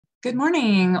Good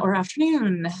morning or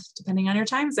afternoon, depending on your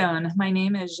time zone. My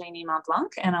name is Janie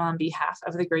Montblanc, and on behalf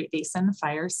of the Great Basin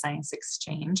Fire Science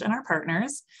Exchange and our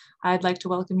partners, I'd like to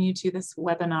welcome you to this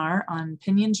webinar on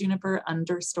pinyon-juniper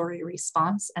understory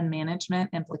response and management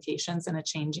implications in a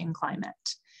changing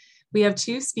climate. We have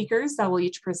two speakers that will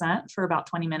each present for about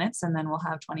 20 minutes, and then we'll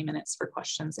have 20 minutes for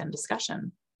questions and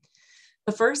discussion.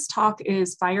 The first talk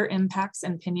is Fire Impacts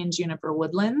in Pinyon-Juniper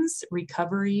Woodlands,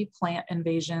 Recovery, Plant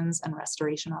Invasions, and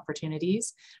Restoration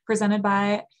Opportunities, presented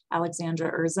by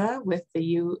Alexandra Urza with the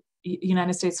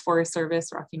United States Forest Service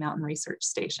Rocky Mountain Research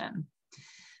Station.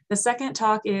 The second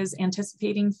talk is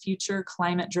Anticipating Future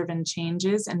Climate-Driven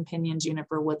Changes in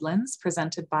Pinyon-Juniper Woodlands,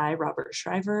 presented by Robert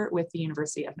Shriver with the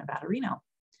University of Nevada, Reno.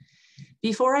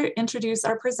 Before I introduce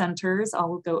our presenters,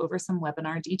 I'll go over some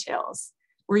webinar details.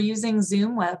 We're using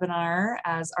Zoom webinar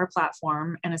as our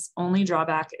platform, and its only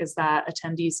drawback is that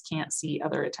attendees can't see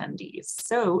other attendees.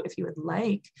 So if you would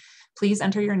like, please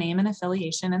enter your name and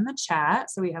affiliation in the chat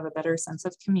so we have a better sense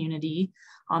of community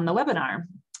on the webinar.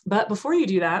 But before you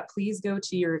do that, please go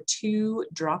to your two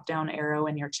drop-down arrow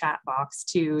in your chat box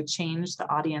to change the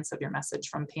audience of your message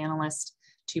from panelist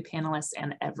to panelists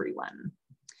and everyone.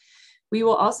 We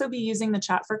will also be using the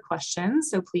chat for questions,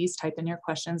 so please type in your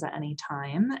questions at any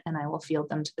time, and I will field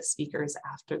them to the speakers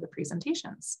after the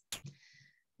presentations.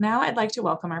 Now I'd like to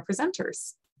welcome our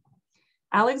presenters.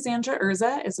 Alexandra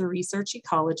Urza is a research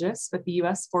ecologist with the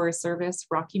U.S. Forest Service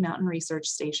Rocky Mountain Research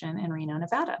Station in Reno,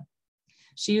 Nevada.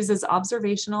 She uses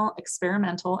observational,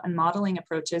 experimental, and modeling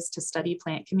approaches to study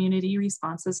plant community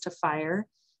responses to fire,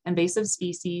 invasive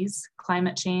species,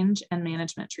 climate change, and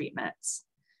management treatments.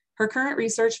 Her current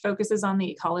research focuses on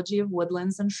the ecology of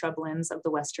woodlands and shrublands of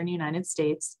the Western United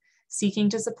States, seeking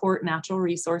to support natural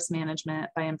resource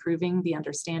management by improving the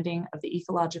understanding of the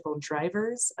ecological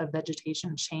drivers of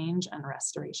vegetation change and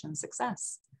restoration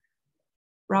success.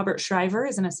 Robert Shriver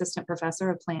is an assistant professor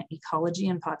of plant ecology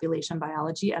and population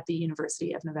biology at the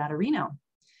University of Nevada, Reno.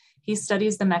 He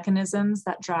studies the mechanisms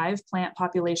that drive plant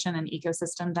population and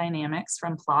ecosystem dynamics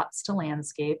from plots to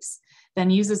landscapes, then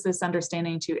uses this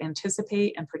understanding to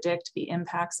anticipate and predict the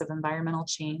impacts of environmental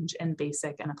change in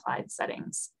basic and applied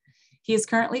settings. He is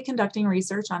currently conducting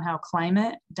research on how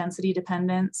climate, density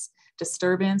dependence,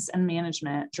 disturbance, and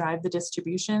management drive the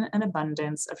distribution and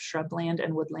abundance of shrubland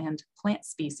and woodland plant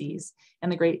species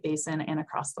in the Great Basin and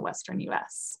across the Western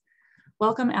US.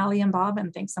 Welcome, Ali and Bob,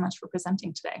 and thanks so much for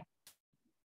presenting today.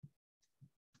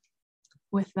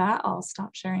 With that, I'll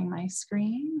stop sharing my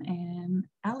screen, and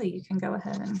Ali, you can go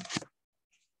ahead and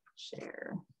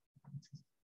share.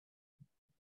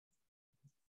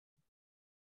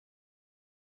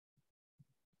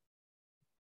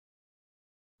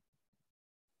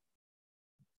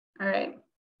 All right,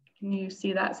 can you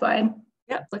see that slide?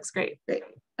 Yep, looks great. Great,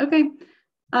 okay.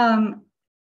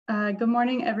 Good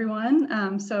morning,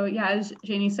 everyone. So yeah, as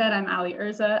Janie said, I'm Ali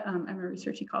Urza. I'm a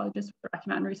research ecologist with the Rocky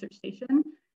Mountain Research Station.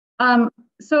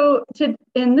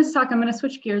 In this talk, I'm going to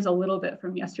switch gears a little bit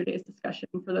from yesterday's discussion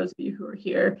for those of you who are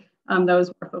here. That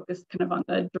was more focused kind of on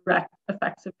the direct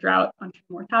effects of drought on tree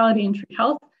mortality and tree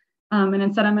health. And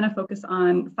instead, I'm going to focus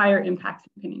on fire impacts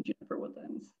in pinyon-juniper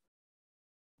woodlands.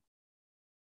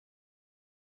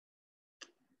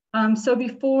 So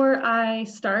before I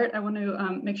start, I want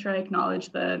to make sure I acknowledge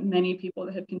the many people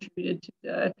that have contributed to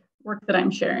the work that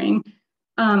I'm sharing.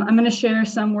 I'm going to share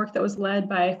some work that was led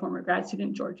by former grad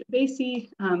student Georgia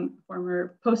Basie,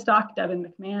 former postdoc Devin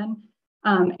McMahon,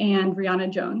 and Brianna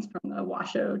Jones from the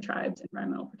Washoe Tribes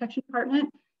Environmental Protection Department.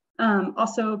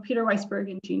 Also, Peter Weisberg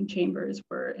and Gene Chambers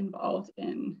were involved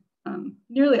in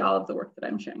nearly all of the work that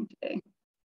I'm sharing today.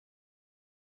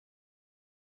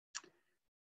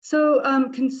 So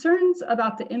concerns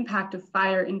about the impact of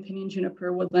fire in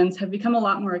pinyon-juniper woodlands have become a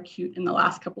lot more acute in the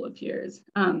last couple of years.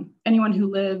 Anyone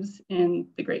who lives in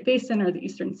the Great Basin or the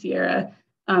Eastern Sierra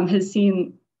has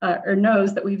seen or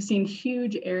knows that we've seen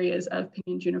huge areas of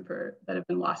pinyon-juniper that have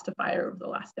been lost to fire over the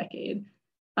last decade.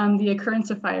 The occurrence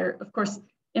of fire, of course,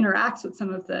 interacts with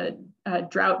some of the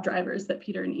drought drivers that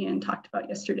Peter and Ian talked about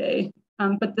yesterday,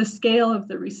 but the scale of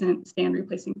the recent stand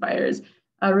replacing fires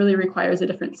really requires a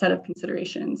different set of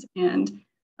considerations. And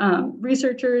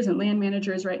researchers and land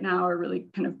managers right now are really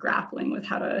kind of grappling with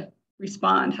how to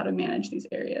respond, how to manage these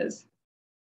areas.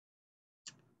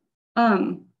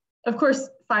 Of course,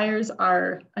 fires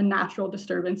are a natural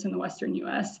disturbance in the Western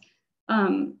US,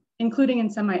 including in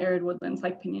semi-arid woodlands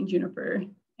like pinyon-juniper.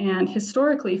 And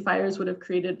historically, fires would have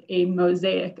created a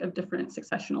mosaic of different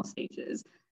successional stages.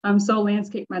 So a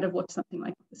landscape might have looked something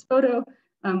like this photo,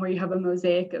 where you have a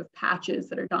mosaic of patches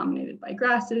that are dominated by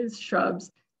grasses,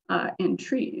 shrubs, and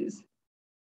trees.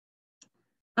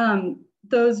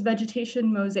 those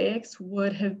vegetation mosaics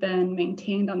would have been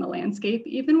maintained on the landscape,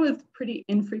 even with pretty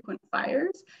infrequent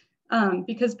fires,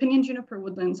 because pinyon-juniper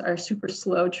woodlands are super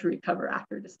slow to recover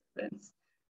after disturbance.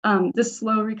 This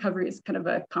slow recovery is kind of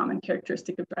a common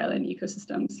characteristic of dryland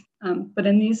ecosystems. But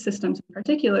in these systems in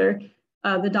particular,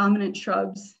 the dominant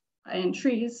shrubs and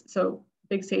trees, so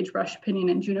big sagebrush, pinyon,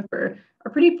 and juniper,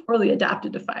 are pretty poorly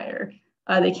adapted to fire.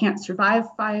 They can't survive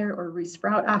fire or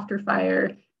resprout after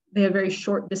fire. They have very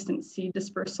short distance seed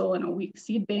dispersal and a weak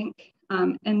seed bank.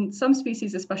 And some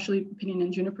species, especially pinyon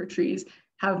and juniper trees,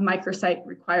 have microsite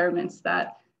requirements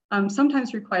that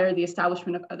sometimes require the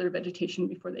establishment of other vegetation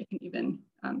before they can even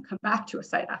come back to a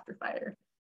site after fire.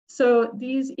 So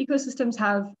these ecosystems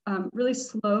have really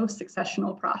slow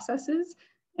successional processes.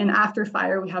 And after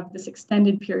fire, we have this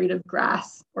extended period of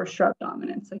grass or shrub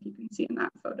dominance, like you can see in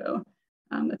that photo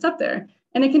that's up there.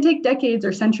 And it can take decades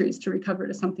or centuries to recover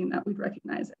to something that we'd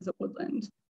recognize as a woodland.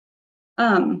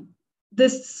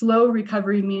 This slow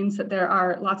recovery means that there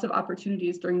are lots of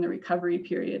opportunities during the recovery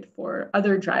period for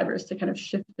other drivers to kind of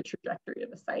shift the trajectory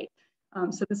of a site.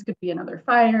 So this could be another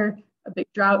fire, a big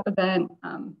drought event,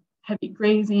 heavy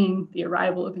grazing, the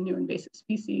arrival of a new invasive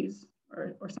species,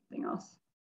 or something else.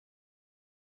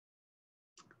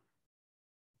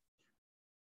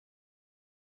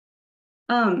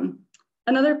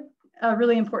 Another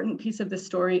really important piece of this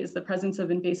story is the presence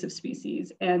of invasive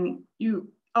species. And you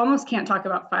almost can't talk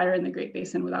about fire in the Great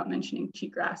Basin without mentioning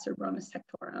cheatgrass or Bromus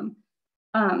tectorum.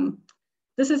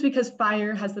 This is because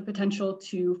fire has the potential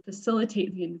to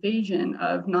facilitate the invasion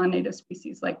of non-native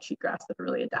species like cheatgrass that are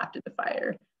really adapted to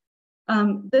fire.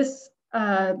 This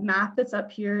map that's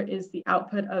up here is the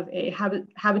output of a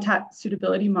habitat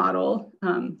suitability model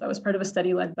that was part of a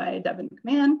study led by Devin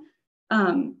McMahon.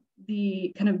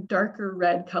 The kind of darker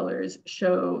red colors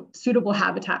show suitable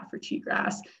habitat for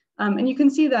cheatgrass. And you can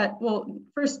see that, well,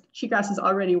 first, cheatgrass is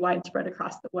already widespread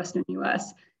across the Western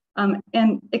US,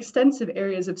 and extensive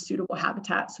areas of suitable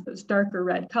habitat, so those darker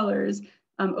red colors,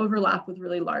 overlap with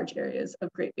really large areas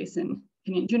of Great Basin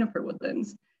pinyon-juniper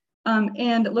woodlands.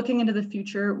 And looking into the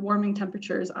future, warming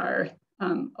temperatures are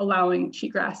allowing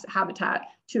cheatgrass habitat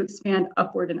to expand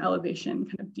upward in elevation,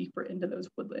 kind of deeper into those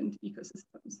woodland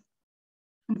ecosystems.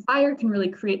 And fire can really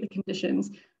create the conditions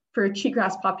for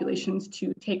cheatgrass populations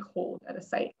to take hold at a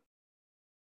site.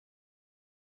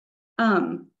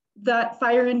 That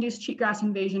fire-induced cheatgrass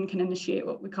invasion can initiate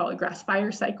what we call a grass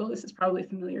fire cycle. This is probably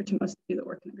familiar to most of you that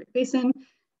work in the Great Basin.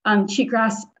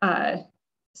 Cheatgrass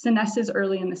senesces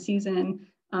early in the season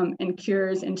and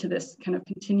cures into this kind of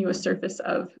continuous surface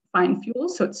of fine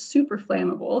fuels, so it's super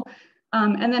flammable.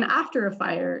 And then after a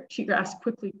fire, cheatgrass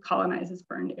quickly colonizes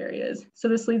burned areas. So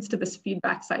this leads to this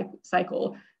feedback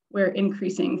cycle where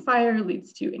increasing fire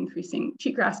leads to increasing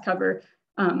cheatgrass cover,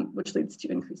 which leads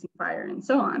to increasing fire and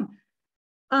so on.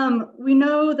 We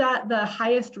know that the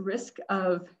highest risk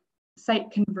of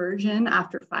site conversion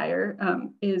after fire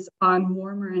is on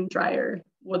warmer and drier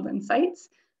woodland sites,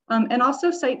 and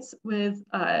also sites with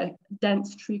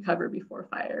dense tree cover before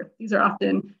fire. These are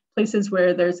often places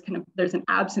where there's an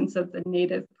absence of the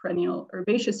native perennial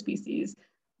herbaceous species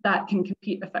that can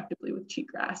compete effectively with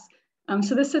cheatgrass.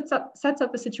 So this sets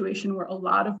up a situation where a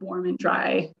lot of warm and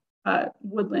dry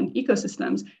woodland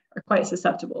ecosystems are quite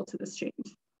susceptible to this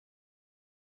change.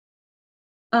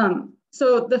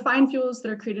 So the fine fuels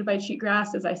that are created by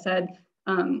cheatgrass, as I said,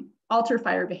 alter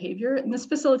fire behavior, and this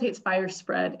facilitates fire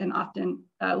spread and often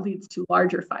leads to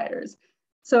larger fires.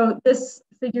 So this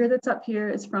figure that's up here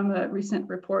is from a recent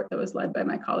report that was led by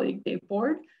my colleague, Dave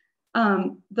Board.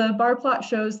 The bar plot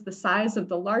shows the size of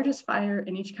the largest fire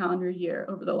in each calendar year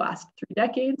over the last 3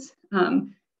 decades.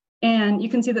 And you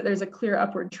can see that there's a clear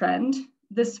upward trend.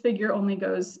 This figure only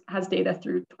has data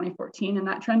through 2014, and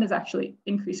that trend has actually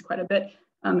increased quite a bit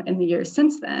in the years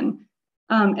since then.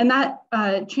 And that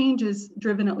change is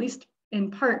driven at least in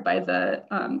part by the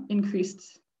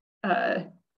increased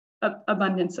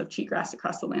abundance of cheatgrass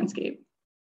across the landscape.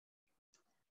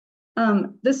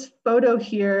 This photo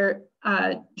here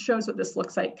shows what this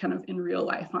looks like kind of in real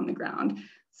life on the ground.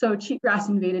 So cheatgrass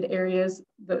invaded areas,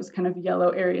 those kind of yellow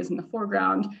areas in the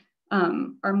foreground,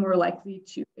 are more likely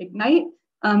to ignite,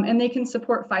 and they can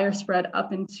support fire spread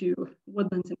up into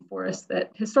woodlands and forests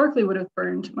that historically would have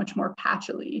burned much more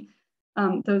patchily.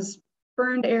 Those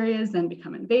burned areas then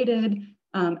become invaded,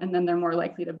 and then they're more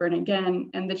likely to burn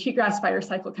again. And the cheatgrass fire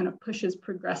cycle kind of pushes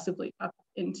progressively up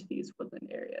into these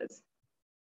woodland areas.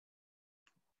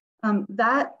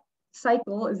 That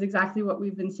cycle is exactly what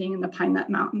we've been seeing in the Pine Nut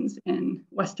Mountains in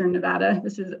Western Nevada.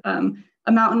 This is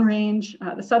a mountain range.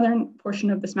 The southern portion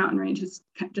of this mountain range is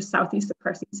just southeast of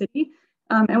Carson City.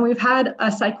 And we've had a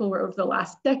cycle where over the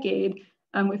last decade,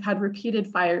 we've had repeated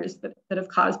fires that have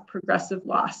caused progressive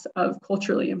loss of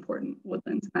culturally important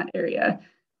woodlands in that area.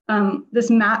 This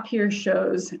map here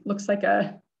shows, it looks like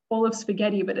a bowl of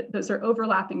spaghetti, but those are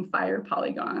overlapping fire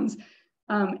polygons.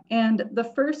 And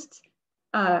the first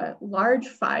large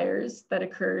fires that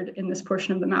occurred in this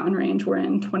portion of the mountain range were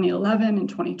in 2011 and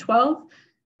 2012.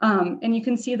 And you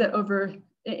can see that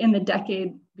in the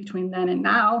decade between then and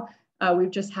now,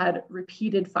 we've just had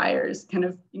repeated fires kind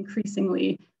of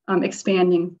increasingly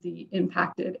expanding the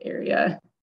impacted area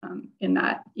in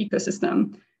that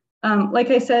ecosystem. Like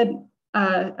I said,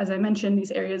 as I mentioned,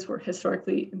 these areas were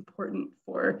historically important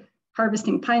for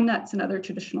harvesting pine nuts and other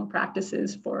traditional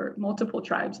practices for multiple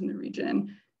tribes in the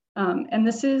region. And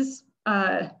this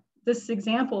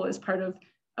example is part of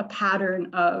a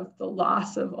pattern of the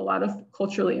loss of a lot of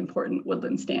culturally important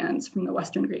woodland stands from the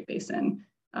Western Great Basin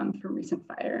from recent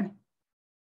fire.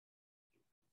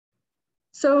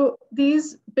 So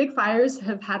these big fires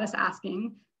have had us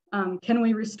asking, can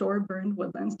we restore burned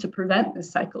woodlands to prevent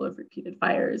this cycle of repeated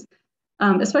fires,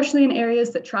 especially in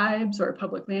areas that tribes or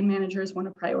public land managers want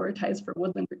to prioritize for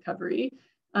woodland recovery,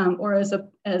 or as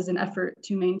an effort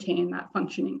to maintain that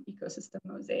functioning ecosystem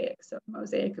mosaic, so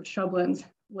mosaic of shrublands,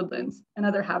 woodlands, and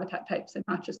other habitat types, and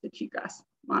not just the cheatgrass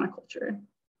monoculture.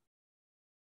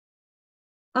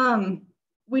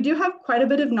 We do have quite a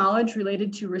bit of knowledge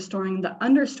related to restoring the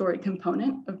understory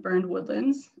component of burned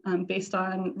woodlands based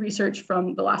on research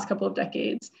from the last couple of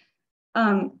decades.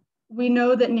 We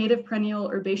know that native perennial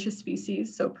herbaceous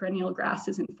species, so perennial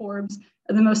grasses and forbs,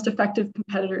 are the most effective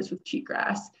competitors with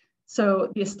cheatgrass.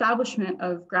 So the establishment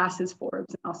of grasses, forbs,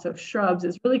 and also shrubs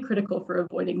is really critical for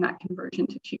avoiding that conversion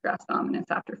to cheatgrass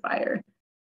dominance after fire.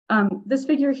 This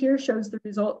figure here shows the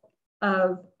result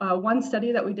of one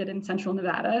study that we did in central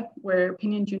Nevada, where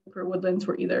pinyon-juniper woodlands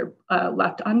were either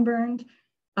left unburned,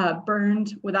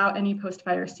 burned without any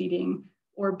post-fire seeding,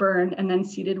 or burned and then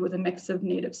seeded with a mix of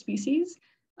native species.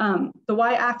 The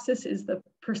y-axis is the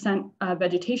percent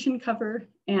vegetation cover,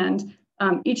 and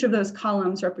each of those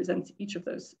columns represents each of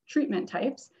those treatment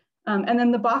types. And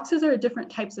then the boxes are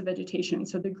different types of vegetation.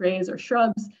 So the grays are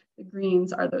shrubs, the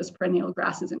greens are those perennial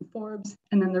grasses and forbs,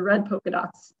 and then the red polka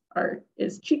dots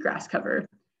is cheatgrass cover.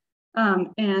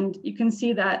 And you can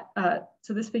see that,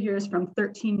 so this figure is from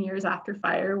 13 years after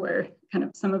fire, where kind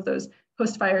of some of those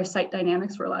post-fire site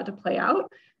dynamics were allowed to play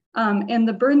out. And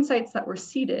the burn sites that were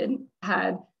seeded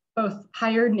had both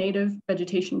higher native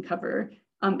vegetation cover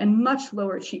and much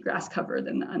lower cheatgrass cover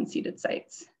than the unseeded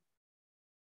sites.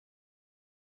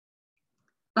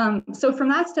 So from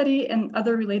that study and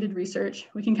other related research,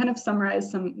 we can kind of summarize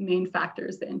some main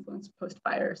factors that influence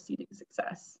post-fire seeding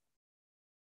success.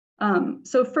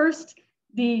 So first,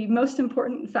 the most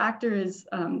important factor is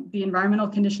the environmental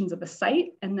conditions of the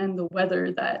site, and then the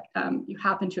weather that you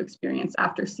happen to experience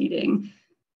after seeding.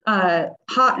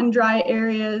 Hot and dry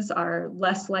areas are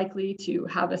less likely to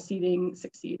have a seeding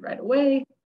succeed right away.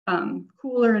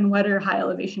 Cooler and wetter high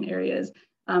elevation areas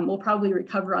will probably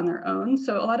recover on their own.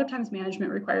 So a lot of times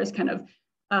management requires kind of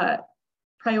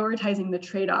prioritizing the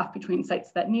trade-off between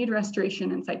sites that need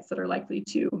restoration and sites that are likely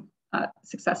to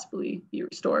successfully be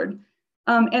restored.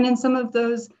 And in some of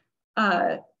those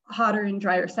hotter and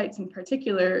drier sites in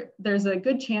particular, there's a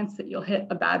good chance that you'll hit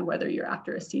a bad weather year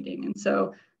after a seeding. And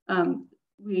so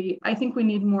I think we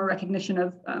need more recognition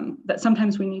of that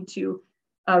sometimes we need to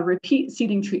repeat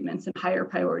seeding treatments in higher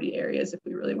priority areas if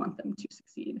we really want them to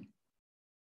succeed.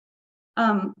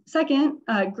 Second,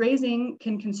 grazing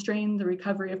can constrain the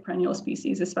recovery of perennial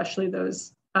species, especially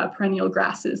those perennial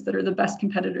grasses that are the best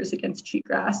competitors against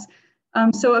cheatgrass.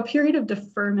 So a period of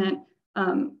deferment,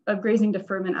 of grazing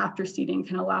deferment after seeding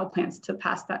can allow plants to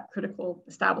pass that critical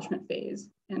establishment phase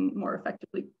and more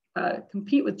effectively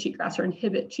compete with cheatgrass or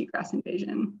inhibit cheatgrass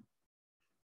invasion.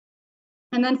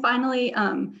 And then finally,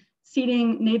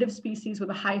 seeding native species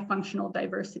with a high functional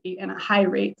diversity and at high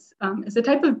rates is a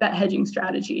type of bet hedging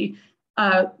strategy.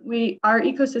 Our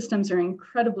ecosystems are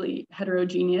incredibly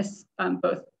heterogeneous,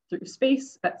 both through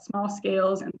space at small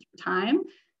scales and through time.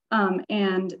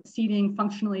 And seeding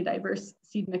functionally diverse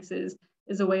seed mixes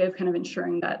is a way of kind of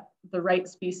ensuring that the right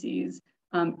species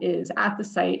is at the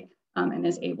site and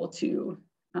is able to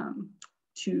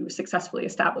successfully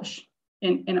establish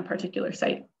in a particular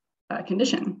site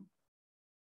condition.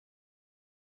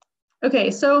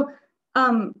 Okay, so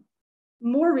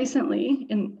more recently,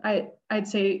 I'd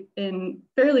say in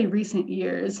fairly recent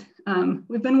years,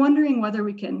 we've been wondering whether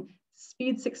we can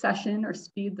speed succession or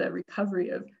speed the recovery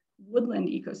of woodland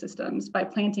ecosystems by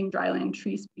planting dryland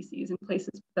tree species in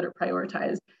places that are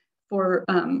prioritized for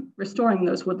restoring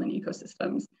those woodland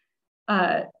ecosystems.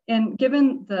 And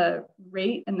given the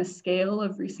rate and the scale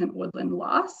of recent woodland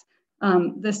loss,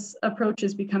 This approach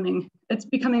is becoming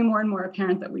more and more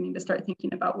apparent that we need to start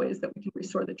thinking about ways that we can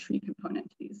restore the tree component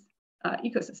to these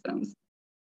ecosystems.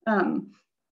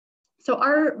 So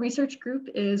our research group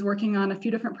is working on a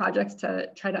few different projects to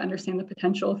try to understand the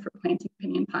potential for planting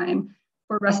pinyon pine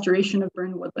for restoration of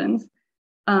burned woodlands.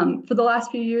 For the last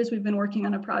few years, we've been working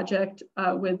on a project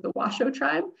with the Washoe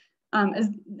tribe,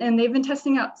 and they've been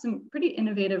testing out some pretty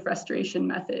innovative restoration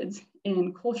methods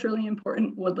in culturally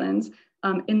important woodlands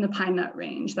in the pine nut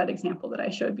range, that example that I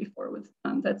showed before with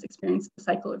that's experienced a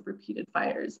cycle of repeated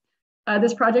fires.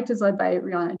 This project is led by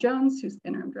Rihanna Jones, who's the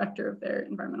interim director of their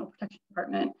environmental protection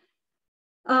department.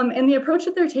 And the approach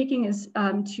that they're taking is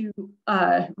to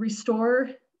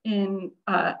restore in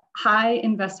high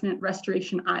investment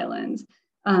restoration islands.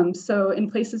 So in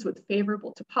places with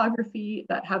favorable topography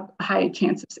that have a high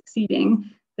chance of succeeding,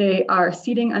 they are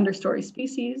seeding understory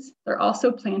species. They're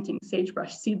also planting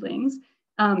sagebrush seedlings,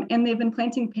 and they've been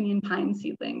planting pinyon pine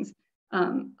seedlings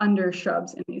under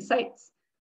shrubs in these sites.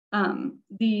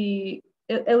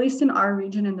 At least in our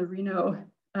region, in the Reno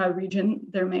region,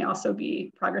 there may also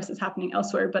be progress is happening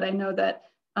elsewhere, but I know that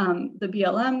the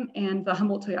BLM and the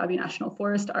Humboldt-Toyabe National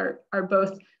Forest are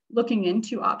both looking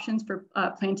into options for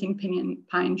planting pinyon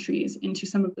pine trees into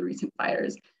some of the recent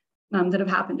fires that have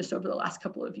happened just over the last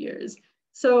couple of years.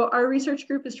 So our research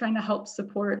group is trying to help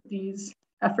support these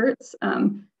efforts,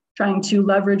 trying to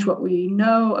leverage what we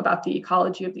know about the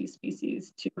ecology of these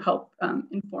species to help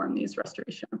inform these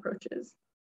restoration approaches.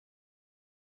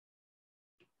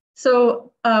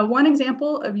 So one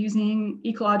example of using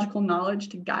ecological knowledge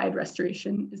to guide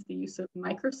restoration is the use of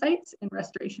microsites in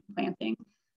restoration planting.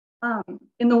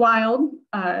 In the wild,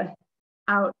 out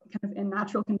kind of in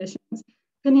natural conditions,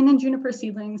 pinyon and juniper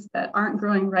seedlings that aren't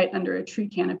growing right under a tree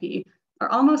canopy are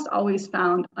almost always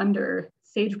found under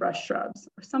sagebrush shrubs,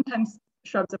 or sometimes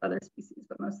shrubs of other species,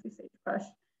 but mostly sagebrush.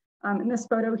 In this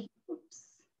photo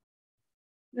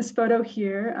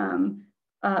here,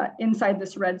 inside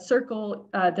this red circle,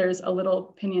 there's a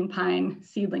little pinyon pine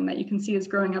seedling that you can see is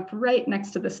growing up right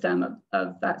next to the stem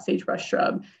of that sagebrush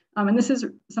shrub. And this is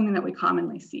something that we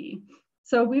commonly see.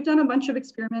 So we've done a bunch of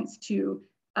experiments to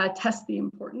test the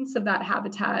importance of that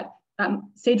habitat,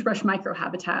 sagebrush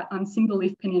microhabitat on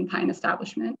single-leaf pinyon pine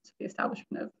establishment, the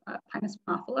establishment of Pinus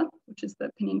monophila, which is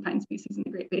the pinyon pine species in the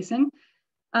Great Basin.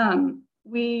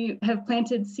 We have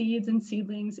planted seeds and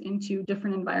seedlings into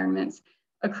different environments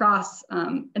across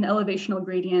an elevational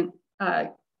gradient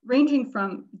ranging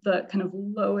from the kind of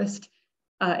lowest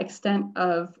extent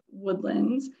of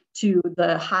woodlands to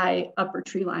the high upper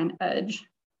tree line edge.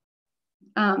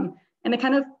 And to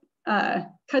kind of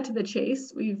cut to the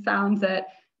chase, we've found that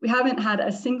we haven't had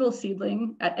a single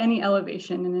seedling at any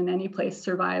elevation and in any place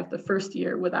survive the first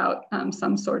year without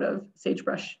some sort of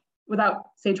sagebrush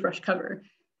cover.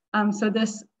 So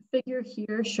this figure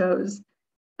here shows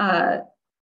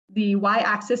the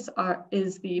y-axis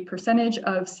is the percentage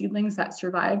of seedlings that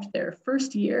survived their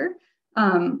first year.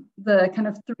 The kind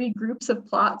of three groups of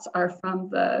plots are from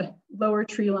the lower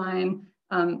tree line,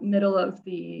 middle of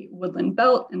the woodland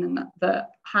belt, and then the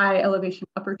high elevation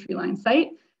upper tree line site.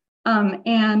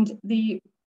 And the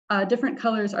different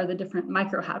colors are the different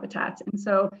microhabitats. And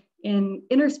so in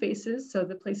inner spaces, so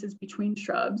the places between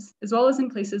shrubs, as well as in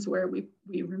places where we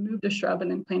removed a shrub and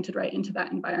then planted right into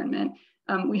that environment,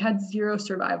 we had zero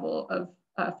survival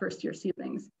of first year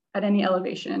seedlings at any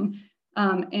elevation.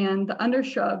 And the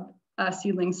undershrub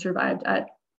seedlings survived at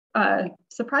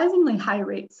surprisingly high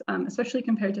rates, especially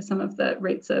compared to some of the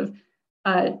rates of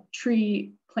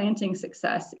tree planting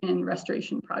success in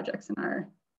restoration projects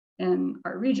in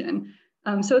our region.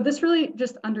 So this really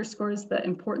just underscores the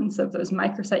importance of those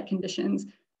microsite conditions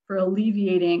for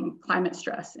alleviating climate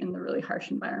stress in the really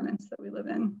harsh environments that we live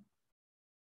in.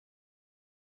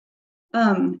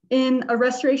 In a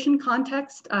restoration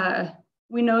context,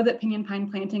 we know that pinyon pine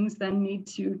plantings then need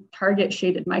to target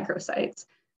shaded microsites.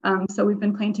 So we've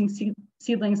been planting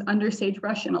seedlings under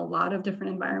sagebrush in a lot of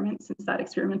different environments since that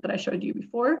experiment that I showed you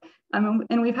before.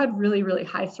 And we've had really, really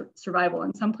high survival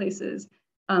in some places,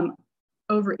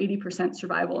 over 80%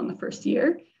 survival in the first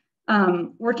year.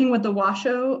 Working with the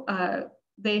Washoe,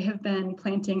 they have been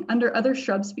planting under other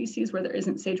shrub species where there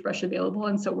isn't sagebrush available.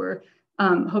 And so we're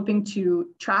hoping to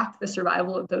track the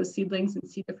survival of those seedlings and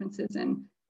see differences in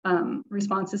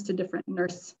responses to different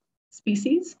nurse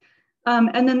species.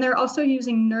 And then they're also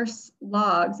using nurse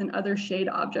logs and other shade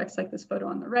objects like this photo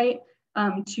on the right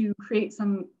to create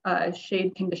some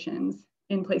shade conditions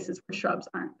in places where shrubs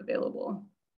aren't available.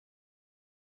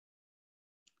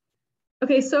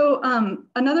 Okay, so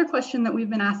another question that we've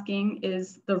been asking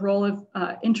is the role of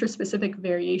interspecific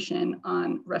variation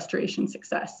on restoration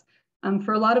success.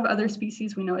 For a lot of other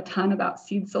species, we know a ton about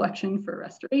seed selection for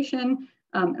restoration,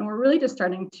 and we're really just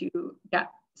starting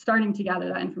to gather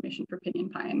that information for pinyon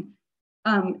pine.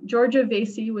 Georgia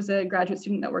Vasey was a graduate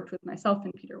student that worked with myself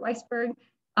and Peter Weisberg,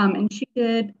 and she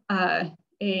did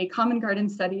a common garden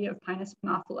study of Pinus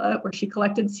monophila, where she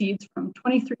collected seeds from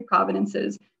 23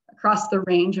 provenances across the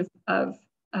range of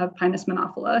Pinus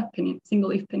monophila,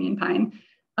 single-leaf pinyon pine.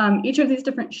 Each of these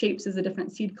different shapes is a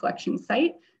different seed collection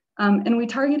site, and we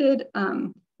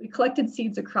collected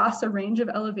seeds across a range of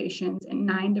elevations in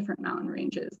 9 different mountain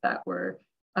ranges that were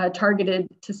targeted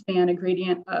to span a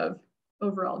gradient of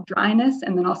overall dryness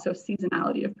and then also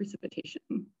seasonality of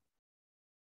precipitation.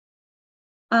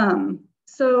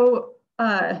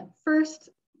 First,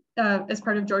 as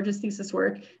part of Georgia's thesis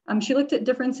work, she looked at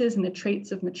differences in the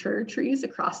traits of mature trees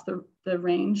across the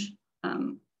range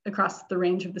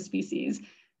of the species.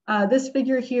 This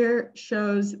figure here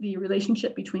shows the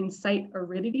relationship between site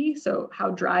aridity, so how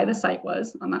dry the site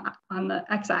was on the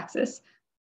x-axis,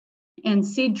 and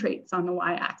seed traits on the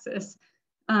y-axis.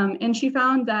 And she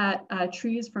found that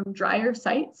trees from drier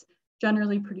sites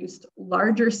generally produced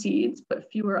larger seeds,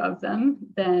 but fewer of them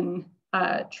than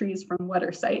trees from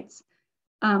wetter sites.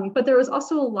 But there was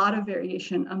also a lot of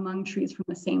variation among trees from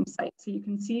the same site. So you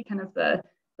can see kind of the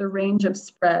range of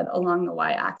spread along the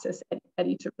y-axis at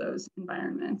each of those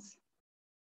environments.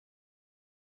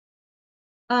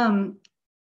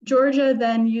 Georgia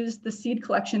then used the seed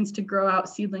collections to grow out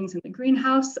seedlings in the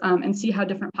greenhouse and see how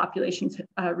different populations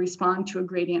respond to a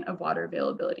gradient of water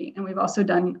availability. And we've also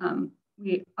done,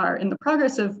 we are in the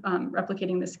progress of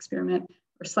replicating this experiment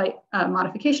or slight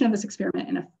modification of this experiment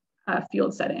in a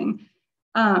field setting.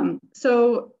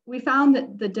 So we found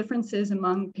that the differences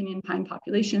among pinyon pine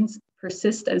populations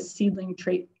persist as seedling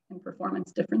trait and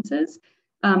performance differences.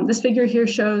 This figure here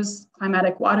shows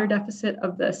climatic water deficit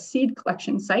of the seed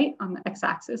collection site on the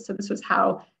x-axis. So this was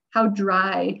how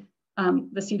dry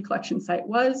the seed collection site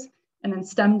was, and then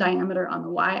stem diameter on the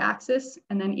y-axis.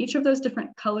 And then each of those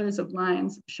different colors of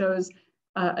lines shows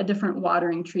a different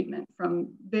watering treatment, from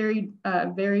very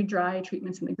dry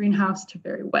treatments in the greenhouse to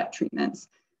very wet treatments.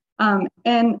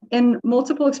 And in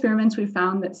multiple experiments, we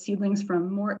found that seedlings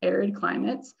from more arid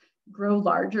climates grow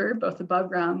larger, both above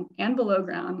ground and below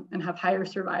ground, and have higher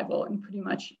survival in pretty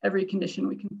much every condition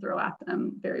we can throw at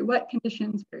them: very wet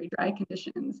conditions, very dry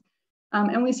conditions.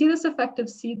 And we see this effect of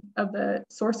the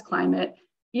source climate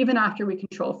even after we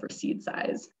control for seed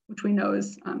size, which we know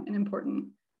is an important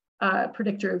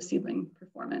predictor of seedling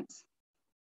performance.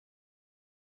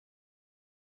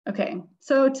 Okay,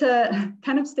 so to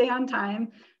kind of stay on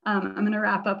time, I'm going to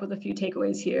wrap up with a few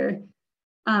takeaways here.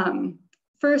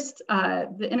 First,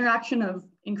 the interaction of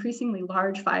increasingly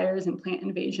large fires and plant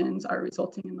invasions are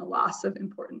resulting in the loss of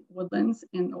important woodlands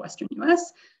in the Western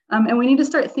US. And we need to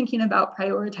start thinking about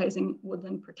prioritizing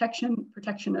woodland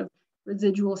protection of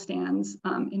residual stands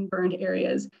in burned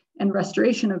areas, and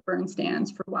restoration of burned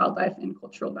stands for wildlife and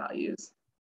cultural values.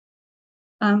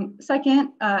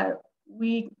 Second,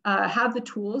 we have the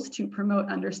tools to promote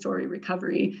understory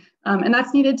recovery, and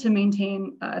that's needed to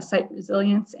maintain site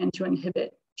resilience and to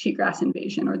inhibit cheatgrass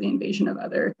invasion or the invasion of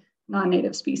other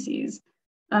non-native species.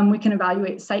 We can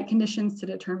evaluate site conditions to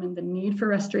determine the need for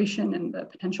restoration and the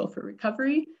potential for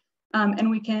recovery. And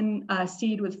we can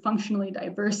seed with functionally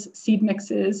diverse seed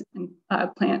mixes and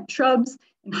plant shrubs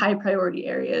in high priority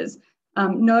areas,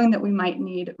 knowing that we might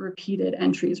need repeated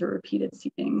entries or repeated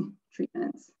seeding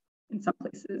treatments in some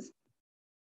places.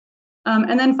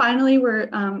 And then finally, we're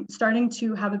starting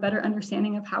to have a better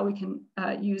understanding of how we can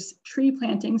use tree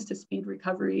plantings to speed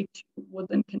recovery to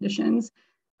woodland conditions.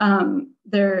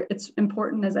 It's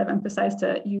important, as I've emphasized,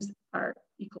 to use our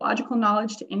ecological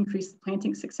knowledge to increase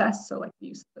planting success, so like the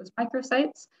use of those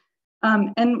microsites.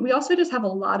 And we also just have a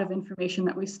lot of information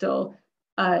that we still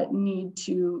need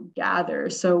to gather.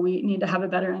 So we need to have a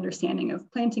better understanding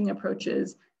of planting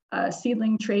approaches,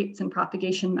 seedling traits, and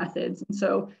propagation methods. And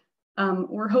so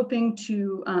we're hoping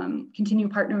to continue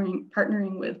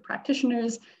partnering with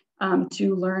practitioners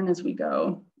to learn as we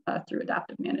go through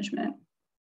adaptive management.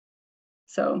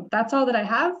 So that's all that I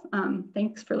have.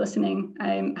 Thanks for listening.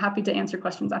 I'm happy to answer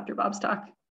questions after Bob's talk.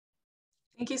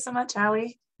 Thank you so much,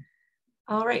 Allie.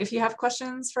 All right, if you have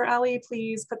questions for Allie,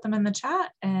 please put them in the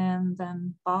chat, and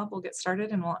then Bob will get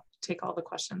started and we'll take all the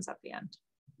questions at the end.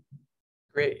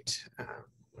 Great. Let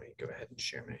me go ahead and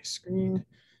share my screen.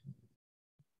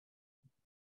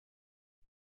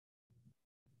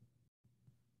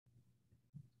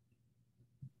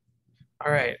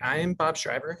 All right, I'm Bob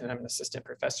Shriver, and I'm an assistant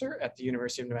professor at the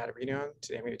University of Nevada, Reno.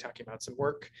 Today I'm going to be talking about some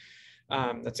work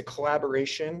That's a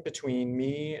collaboration between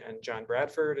me and John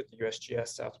Bradford at the USGS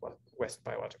Southwest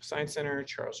Biological Science Center,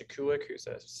 Charles Yakulik, who's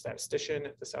a statistician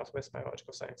at the Southwest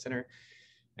Biological Science Center,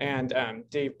 and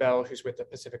Dave Bell, who's with the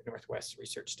Pacific Northwest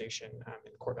Research Station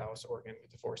in Corvallis, Oregon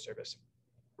with the Forest Service.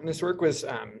 And this work was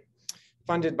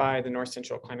funded by the North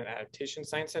Central Climate Adaptation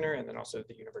Science Center and then also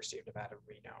the University of Nevada,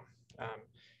 Reno.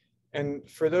 And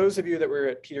for those of you that were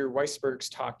at Peter Weisberg's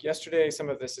talk yesterday, some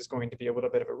of this is going to be a little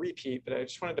bit of a repeat, but I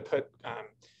just wanted to put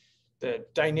the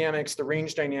dynamics, the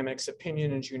range dynamics of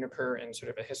pinyon and juniper in sort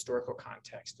of a historical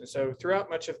context. And so throughout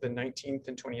much of the 19th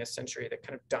and 20th century, the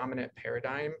kind of dominant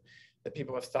paradigm that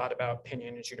people have thought about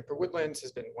pinyon and juniper woodlands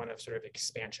has been one of sort of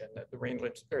expansion, that the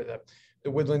rangelands or the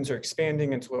woodlands are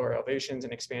expanding into lower elevations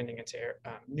and expanding into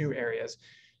new areas.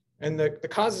 And the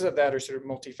causes of that are sort of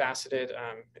multifaceted.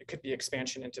 It could be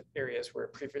expansion into areas where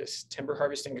previous timber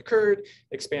harvesting occurred,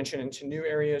 expansion into new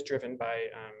areas driven by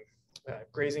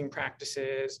grazing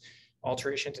practices,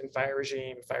 alterations in fire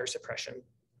regime, fire suppression.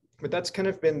 But that's kind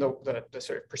of been the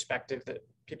sort of perspective that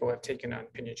people have taken on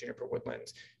pinyon juniper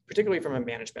woodlands, particularly from a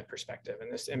management perspective.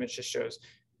 And this image just shows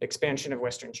expansion of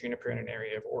Western juniper in an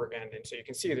area of Oregon. And so you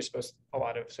can see there's supposed a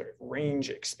lot of sort of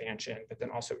range expansion, but then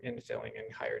also infilling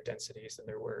in higher densities than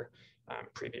there were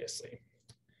previously.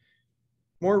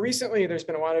 More recently, there's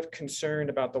been a lot of concern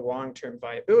about the long-term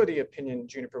viability of pinyon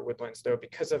juniper woodlands, though,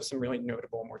 because of some really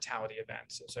notable mortality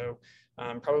events. And so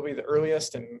probably the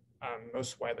earliest and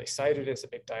most widely cited is a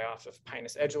big die-off of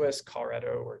Pinus edulis,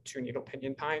 Colorado, or two-needle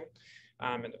pinyon pine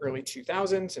in the early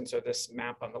 2000s. And so this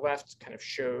map on the left kind of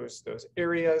shows those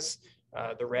areas.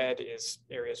 The red is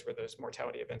areas where those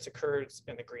mortality events occurred,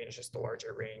 and the green is just the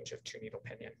larger range of two-needle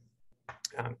pinyon.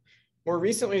 More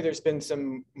recently, there's been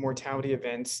some mortality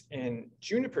events in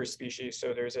juniper species.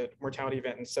 So there's a mortality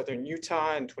event in southern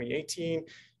Utah in 2018.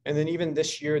 And then even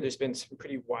this year, there's been some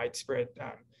pretty widespread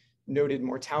noted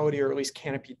mortality, or at least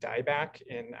canopy dieback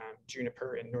in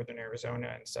juniper in northern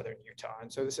Arizona and southern Utah.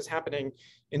 And so this is happening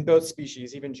in both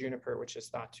species, even juniper, which is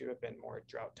thought to have been more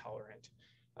drought tolerant.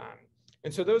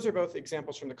 And so those are both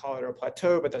examples from the Colorado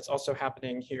Plateau, but that's also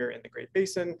happening here in the Great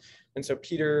Basin. And so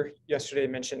Peter yesterday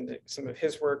mentioned some of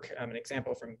his work, an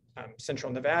example from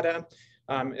central Nevada.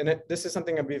 This is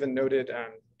something I've even noted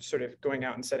sort of going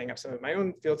out and setting up some of my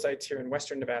own field sites here in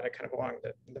Western Nevada, kind of along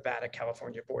the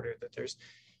Nevada-California border, that there's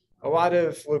a lot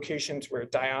of locations where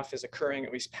die-off is occurring,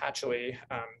 at least patchily,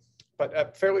 but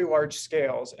at fairly large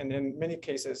scales. And in many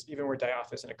cases, even where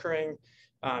die-off isn't occurring,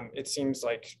 it seems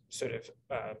like sort of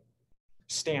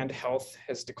stand health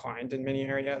has declined in many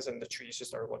areas, and the trees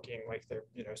just are looking like they're,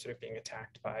 sort of being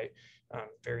attacked by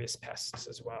various pests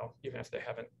as well, even if they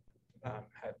haven't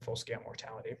had full-scale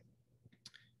mortality.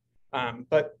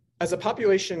 But as a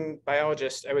population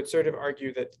biologist, I would sort of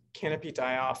argue that canopy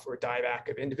die-off or dieback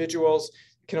of individuals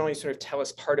can only sort of tell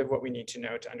us part of what we need to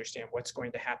know to understand what's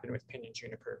going to happen with pinyon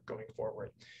juniper going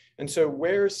forward. And so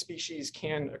where species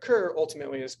can occur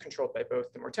ultimately is controlled by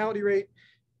both the mortality rate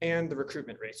and the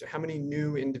recruitment rate. So how many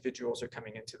new individuals are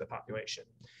coming into the population.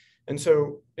 And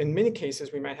so in many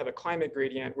cases, we might have a climate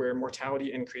gradient where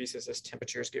mortality increases as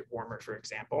temperatures get warmer, for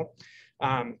example.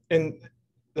 And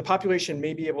the population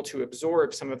may be able to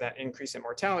absorb some of that increase in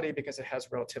mortality because it has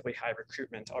relatively high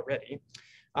recruitment already.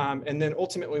 And then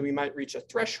ultimately we might reach a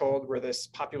threshold where this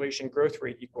population growth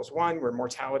rate equals 1, where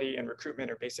mortality and recruitment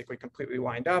are basically completely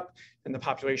lined up and the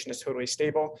population is totally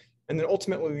stable. And then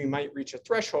ultimately we might reach a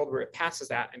threshold where it passes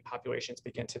that and populations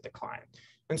begin to decline.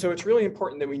 And so it's really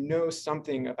important that we know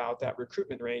something about that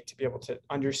recruitment rate to be able to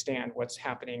understand what's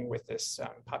happening with this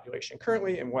population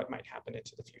currently and what might happen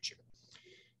into the future.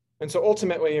 And so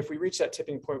ultimately, if we reach that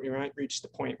tipping point, we might reach the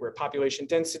point where population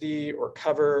density or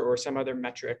cover or some other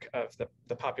metric of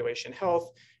the population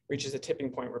health reaches a tipping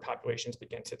point where populations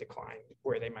begin to decline,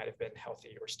 where they might have been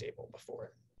healthy or stable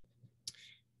before.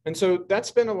 And so that's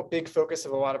been a big focus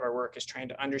of a lot of our work, is trying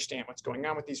to understand what's going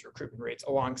on with these recruitment rates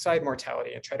alongside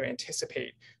mortality and try to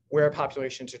anticipate where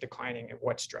populations are declining and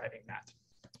what's driving that.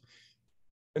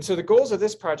 And so the goals of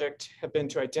this project have been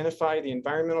to identify the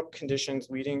environmental conditions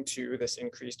leading to this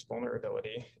increased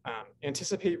vulnerability,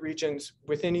 anticipate regions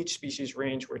within each species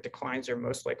range where declines are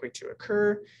most likely to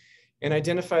occur, and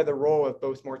identify the role of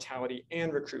both mortality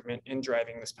and recruitment in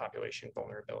driving this population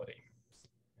vulnerability.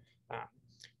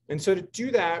 And so to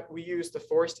do that, we use the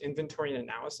forest inventory and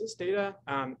analysis data.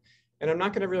 And I'm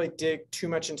not going to really dig too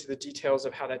much into the details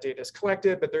of how that data is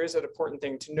collected, but there is an important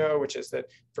thing to know, which is that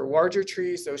for larger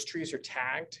trees, those trees are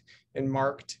tagged and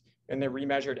marked, and they're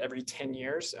remeasured every 10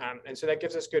 years. And so that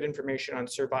gives us good information on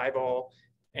survival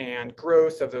and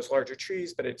growth of those larger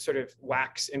trees, but it sort of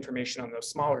lacks information on those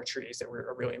smaller trees that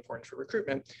are really important for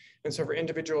recruitment. And so for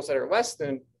individuals that are less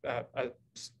than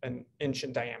an inch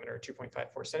in diameter,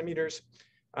 2.54 centimeters,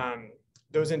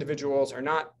 those individuals are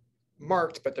not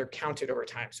marked, but they're counted over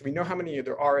time. So we know how many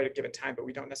there are at a given time, but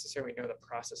we don't necessarily know the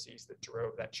processes that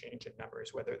drove that change in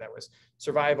numbers, whether that was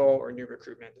survival or new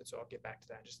recruitment. And so I'll get back to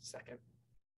that in just a second.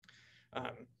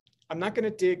 I'm not going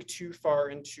to dig too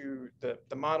far into the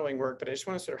modeling work, but I just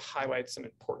want to sort of highlight some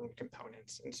important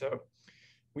components. And so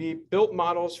we built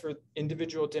models for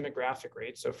individual demographic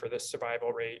rates, so for the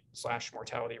survival rate /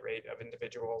 mortality rate of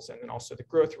individuals, and then also the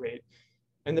growth rate.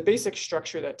 And the basic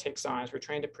structure that takes on is we're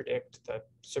trying to predict the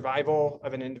survival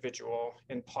of an individual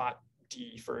in plot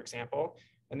D, for example.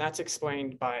 And that's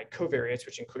explained by covariates,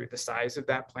 which include the size of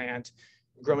that plant,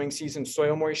 growing season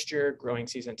soil moisture, growing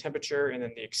season temperature, and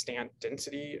then the extant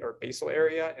density or basal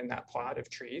area in that plot of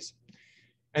trees.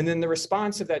 And then the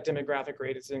response of that demographic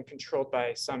rate is then controlled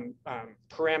by some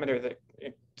parameter that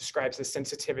describes the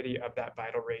sensitivity of that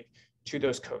vital rate to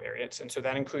those covariates. And so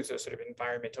that includes those sort of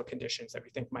environmental conditions that we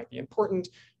think might be important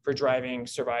for driving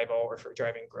survival or for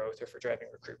driving growth or for driving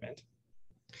recruitment.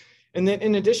 And then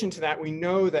in addition to that, we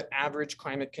know that average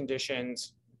climate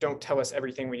conditions don't tell us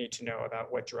everything we need to know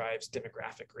about what drives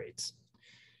demographic rates.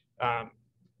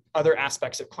 Other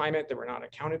aspects of climate that were not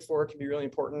accounted for can be really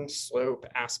important: slope,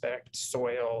 aspect,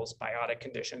 soils, biotic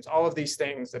conditions, all of these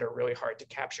things that are really hard to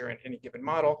capture in any given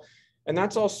model. And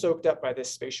that's all soaked up by this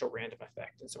spatial random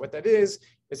effect. And so what that is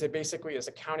it basically is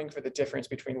accounting for the difference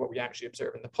between what we actually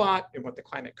observe in the plot and what the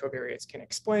climate covariates can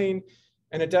explain.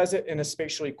 And it does it in a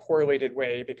spatially correlated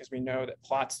way because we know that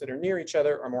plots that are near each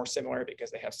other are more similar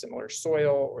because they have similar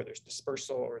soil, or there's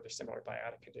dispersal, or there's similar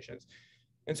biotic conditions.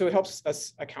 And so it helps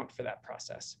us account for that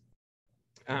process.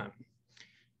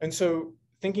 And so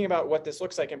thinking about what this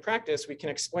looks like in practice, we can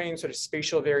explain sort of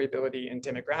spatial variability in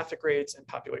demographic rates and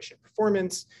population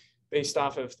performance based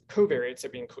off of covariates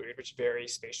that we included, which vary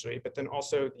spatially, but then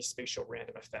also these spatial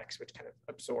random effects, which kind of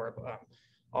absorb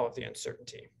all of the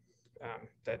uncertainty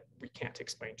that we can't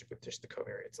explain with just the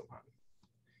covariates alone.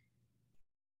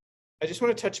 I just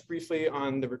want to touch briefly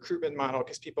on the recruitment model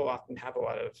because people often have a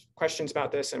lot of questions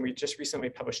about this, and we just recently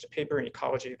published a paper in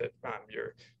Ecology that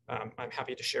I'm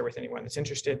happy to share with anyone that's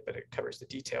interested, but it covers the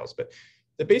details. But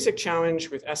the basic challenge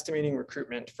with estimating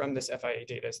recruitment from this FIA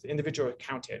data is the individual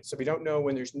counted. So we don't know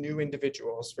when there's new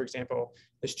individuals, for example,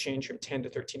 this change from 10 to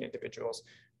 13 individuals,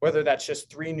 whether that's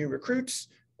just 3 new recruits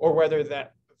or whether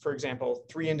that, for example,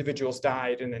 3 individuals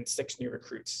died and then 6 new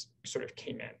recruits sort of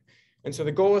came in. And so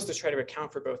the goal is to try to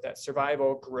account for both that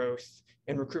survival, growth,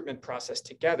 and recruitment process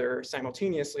together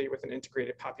simultaneously with an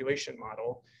integrated population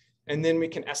model. And then we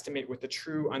can estimate what the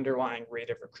true underlying rate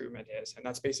of recruitment is. And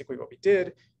that's basically what we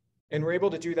did. And we're able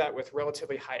to do that with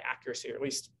relatively high accuracy, or at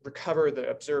least recover the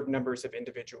observed numbers of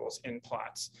individuals in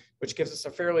plots, which gives us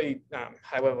a fairly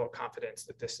high level of confidence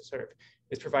that this sort of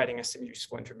is providing us some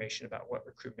useful information about what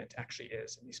recruitment actually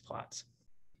is in these plots.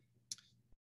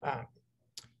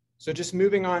 So just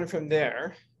moving on from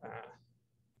there,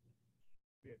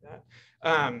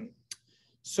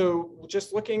 so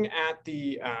just looking at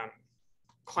the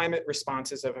climate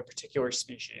responses of a particular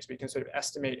species, we can sort of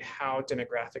estimate how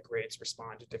demographic rates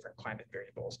respond to different climate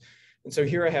variables. And so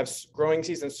here I have growing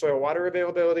season soil water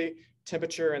availability,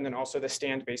 temperature, and then also the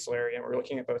stand basal area. And we're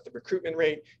looking at both the recruitment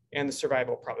rate and the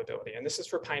survival probability. And this is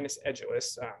for Pinus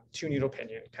edulis, 2-needle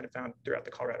pinyon, kind of found throughout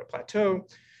the Colorado Plateau.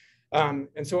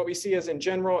 And so what we see is, in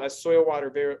general, as soil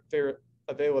water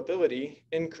availability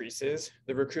increases,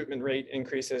 the recruitment rate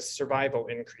increases, survival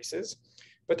increases.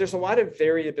 But there's a lot of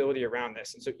variability around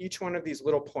this. And so each one of these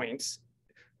little points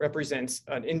represents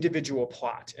an individual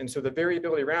plot. And so the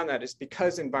variability around that is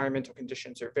because environmental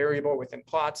conditions are variable within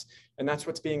plots, and that's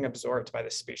what's being absorbed by the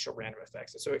spatial random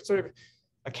effects. And so it sort of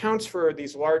accounts for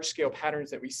these large scale patterns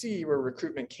that we see where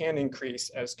recruitment can increase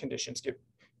as conditions get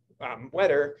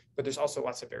wetter, but there's also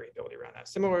lots of variability around that.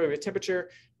 Similarly with temperature,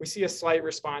 we see a slight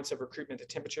response of recruitment to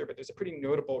temperature, but there's a pretty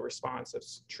notable response of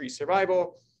tree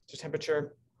survival to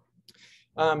temperature.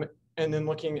 And then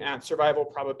looking at survival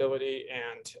probability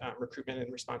and recruitment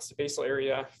in response to basal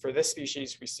area, for this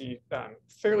species, we see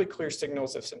fairly clear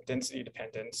signals of some density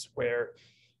dependence where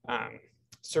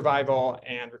survival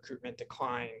and recruitment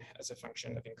decline as a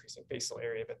function of increasing basal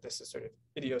area, but this is sort of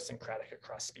idiosyncratic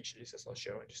across species, as I'll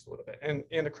show in just a little bit,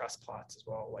 and across plots as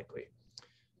well, likely.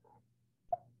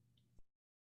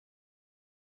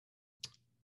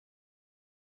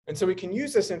 And so we can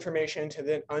use this information to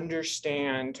then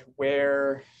understand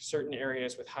where certain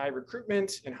areas with high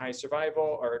recruitment and high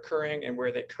survival are occurring and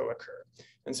where they co-occur.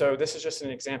 And so this is just an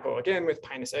example, again, with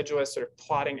Pinus edulis, sort of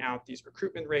plotting out these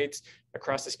recruitment rates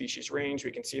across the species range.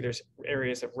 We can see there's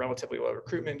areas of relatively low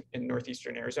recruitment in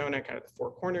northeastern Arizona, kind of the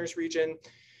Four Corners region.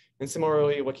 And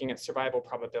similarly, looking at survival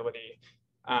probability,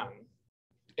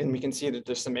 and we can see that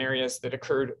there's some areas that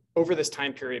occurred over this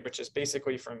time period, which is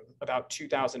basically from about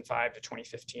 2005 to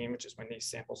 2015, which is when these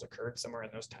samples occurred, somewhere in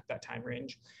that time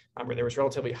range, where there was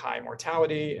relatively high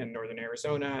mortality in northern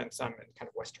Arizona and some in kind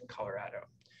of western Colorado.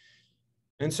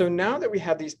 And so now that we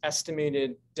have these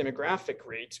estimated demographic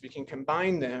rates, we can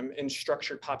combine them in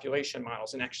structured population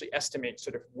models and actually estimate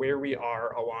sort of where we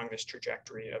are along this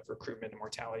trajectory of recruitment and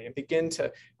mortality and begin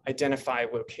to identify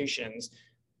locations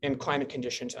and climate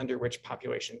conditions under which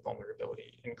population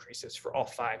vulnerability increases for all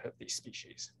 5 of these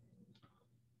species.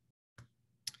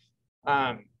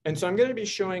 And so I'm going to be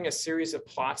showing a series of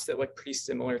plots that look pretty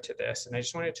similar to this, and I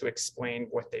just wanted to explain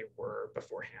what they were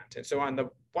beforehand. And so on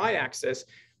the y-axis,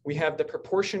 we have the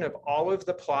proportion of all of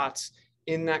the plots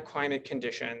in that climate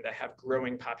condition that have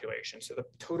growing populations. So the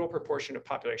total proportion of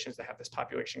populations that have this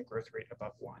population growth rate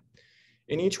above 1.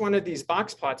 And each one of these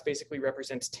box plots basically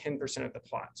represents 10% of the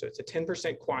plot. So it's a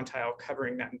 10% quantile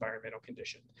covering that environmental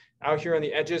condition. Out here on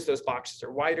the edges, those boxes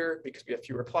are wider because we have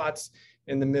fewer plots.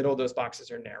 In the middle, those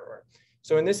boxes are narrower.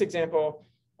 So in this example,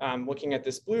 looking at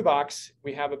this blue box,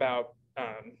 we have about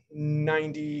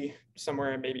 90,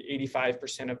 somewhere maybe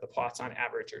 85% of the plots on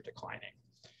average are declining,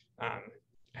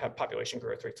 have population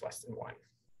growth rates less than 1.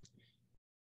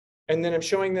 And then I'm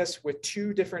showing this with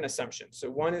 2 different assumptions.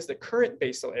 So one is the current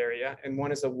basal area and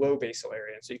one is the low basal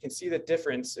area. And so you can see the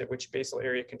difference at which basal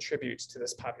area contributes to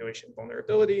this population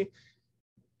vulnerability.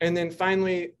 And then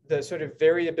finally, the sort of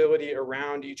variability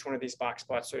around each one of these box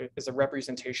plots is a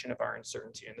representation of our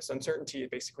uncertainty. And this uncertainty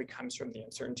basically comes from the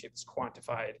uncertainty that's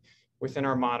quantified within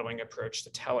our modeling approach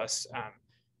to tell us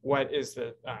what is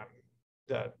the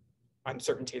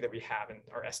uncertainty that we have in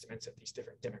our estimates of these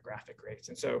different demographic rates.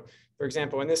 And so, for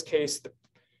example, in this case,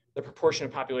 the proportion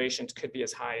of populations could be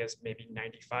as high as maybe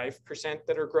 95%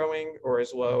 that are growing or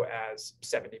as low as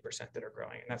 70% that are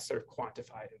growing. And that's sort of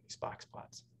quantified in these box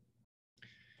plots.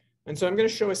 And so I'm going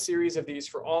to show a series of these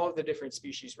for all of the different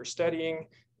species we're studying: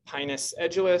 Pinus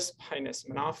edulis, Pinus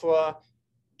monophylla,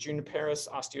 Juniperus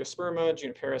osteosperma,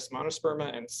 Juniperus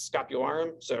monosperma, and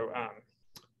scopularum. So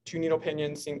 2-needle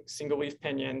pinyon, single leaf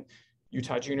pinyon,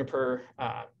 Utah juniper,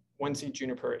 1-seed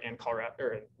juniper, and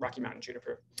Rocky Mountain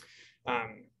juniper.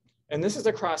 And this is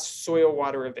across soil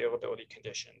water availability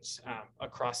conditions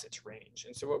across its range.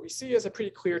 And so what we see is a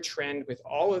pretty clear trend with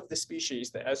all of the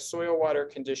species that as soil water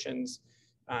conditions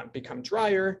become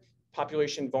drier,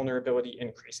 population vulnerability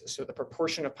increases. So the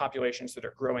proportion of populations that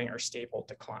are growing or stable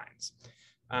declines.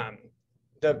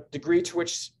 The degree to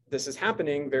which this is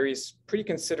happening varies pretty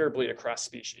considerably across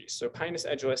species. So Pinus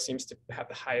edulis seems to have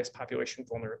the highest population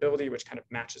vulnerability, which kind of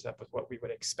matches up with what we would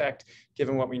expect,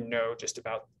 given what we know just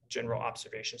about general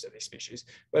observations of these species.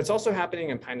 But it's also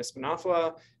happening in Pinus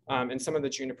monophylla and some of the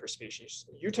juniper species.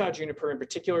 Utah juniper in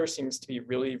particular seems to be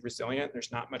really resilient.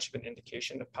 There's not much of an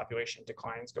indication of population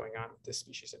declines going on with this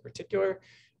species in particular.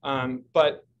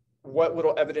 But what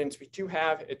little evidence we do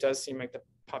have, it does seem like the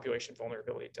population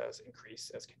vulnerability does increase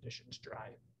as conditions dry.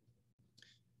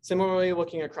 Similarly,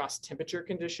 looking across temperature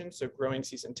conditions, so growing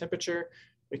season temperature,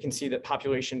 we can see that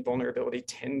population vulnerability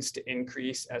tends to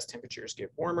increase as temperatures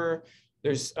get warmer.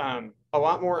 There's a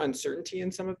lot more uncertainty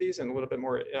in some of these and a little bit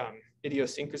more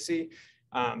idiosyncrasy.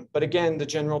 But again, the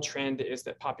general trend is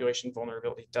that population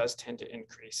vulnerability does tend to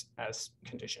increase as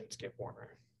conditions get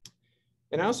warmer.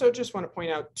 And I also just want to point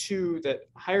out too that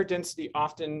higher density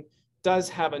often does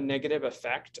have a negative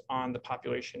effect on the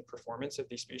population performance of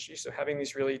these species. So having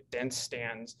these really dense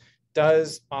stands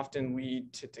does often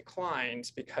lead to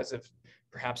declines because of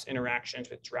perhaps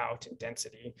interactions with drought and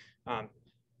density.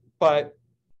 But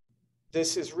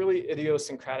this is really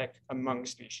idiosyncratic among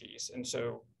species. And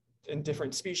so in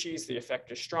different species, the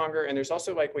effect is stronger. And there's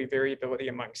also likely variability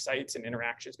among sites and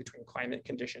interactions between climate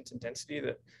conditions and density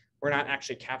that we're not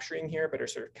actually capturing here, but are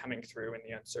sort of coming through in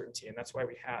the uncertainty. And that's why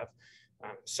we have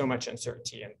so much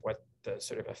uncertainty in what the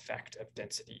sort of effect of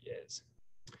density is.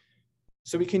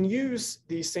 So we can use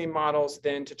these same models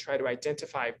then to try to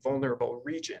identify vulnerable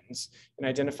regions and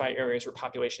identify areas where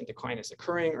population decline is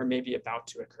occurring or maybe about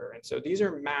to occur. And so these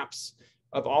are maps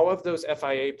of all of those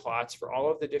FIA plots for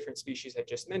all of the different species I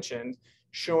just mentioned,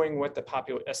 showing what the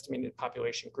estimated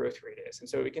population growth rate is. And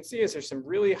so what we can see is there's some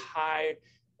really high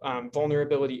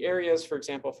vulnerability areas, for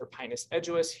example, for Pinus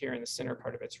edulis here in the center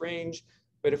part of its range.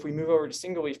 But if we move over to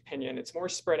single leaf pinyon, it's more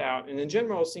spread out. And in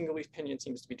general, single leaf pinyon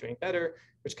seems to be doing better,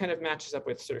 which kind of matches up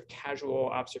with sort of casual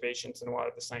observations in a lot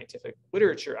of the scientific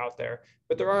literature out there.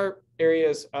 But there are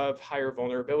areas of higher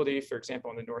vulnerability, for example,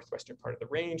 in the northwestern part of the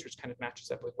range, which kind of matches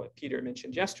up with what Peter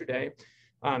mentioned yesterday,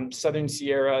 southern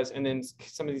Sierras, and then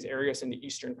some of these areas in the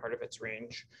eastern part of its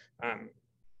range.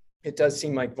 It does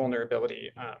seem like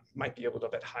vulnerability might be a little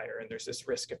bit higher, and there's this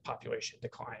risk of population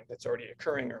decline that's already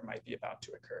occurring or might be about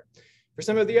to occur. For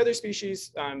some of the other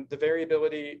species, the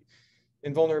variability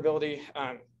in vulnerability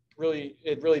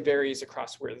really varies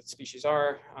across where the species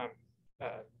are.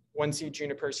 One seed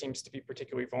juniper seems to be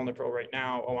particularly vulnerable right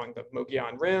now along the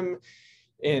Mogollon Rim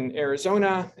in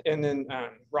Arizona, and then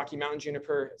Rocky Mountain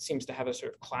juniper seems to have a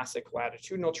sort of classic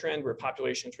latitudinal trend where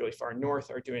populations really far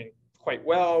north are doing quite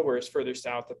well, whereas further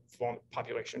south, the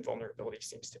population vulnerability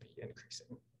seems to be increasing.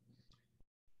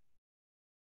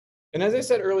 And as I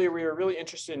said earlier, we were really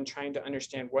interested in trying to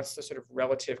understand what's the sort of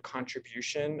relative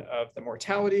contribution of the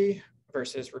mortality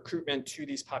versus recruitment to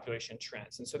these population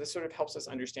trends. And so this sort of helps us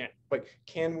understand, like,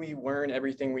 can we learn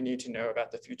everything we need to know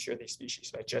about the future of these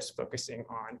species by just focusing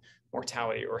on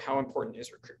mortality, or how important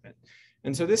is recruitment?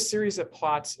 And so this series of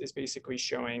plots is basically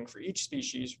showing for each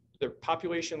species the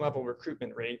population level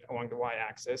recruitment rate along the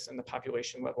y-axis and the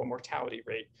population level mortality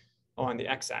rate along the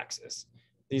x-axis.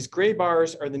 These gray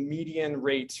bars are the median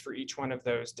rates for each one of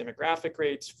those demographic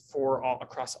rates for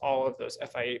across all of those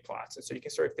FIA plots. And so you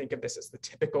can sort of think of this as the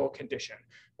typical condition,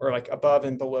 or like above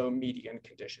and below median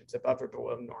conditions, above or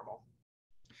below normal.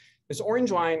 This orange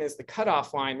line is the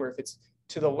cutoff line, where if it's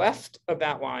to the left of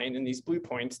that line in these blue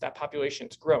points, that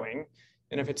population's growing.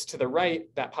 And if it's to the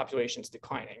right, that population's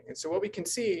declining. And so what we can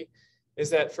see is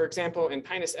that, for example, in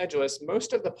Pinus edulis,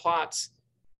 most of the plots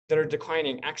that are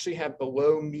declining actually have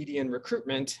below median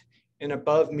recruitment and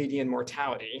above median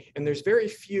mortality. And there's very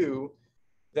few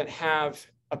that have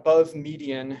above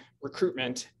median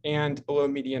recruitment and below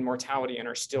median mortality and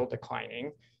are still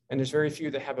declining. And there's very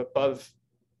few that have above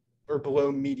or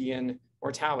below median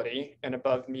mortality and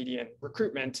above median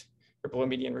recruitment, or below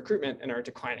median recruitment, and are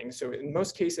declining. So in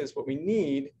most cases, what we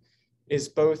need is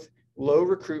both low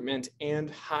recruitment and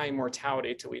high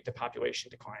mortality to lead to population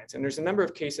declines. And there's a number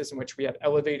of cases in which we have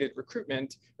elevated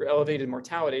recruitment or elevated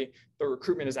mortality, but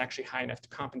recruitment is actually high enough to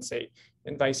compensate,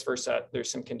 and vice versa. There's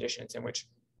some conditions in which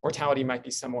mortality might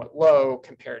be somewhat low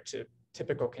compared to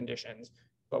typical conditions,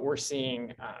 but we're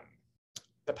seeing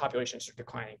the populations are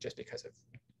declining just because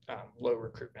of low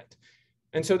recruitment.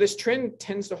 And so this trend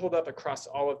tends to hold up across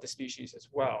all of the species as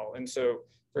well. And so,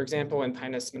 for example, in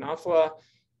Pinus monophila,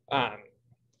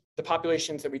 the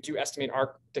populations that we do estimate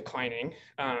are declining,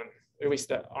 at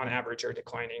least on average are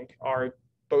declining, are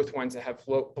both ones that have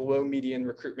below median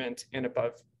recruitment and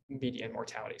above median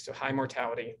mortality. So high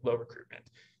mortality, low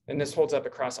recruitment. And this holds up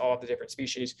across all of the different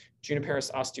species.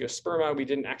 Juniperus osteosperma, we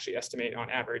didn't actually estimate on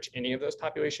average any of those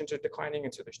populations are declining,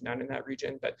 and so there's none in that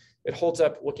region, but it holds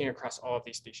up looking across all of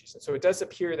these species. And so it does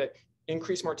appear that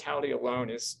increased mortality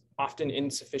alone is often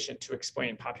insufficient to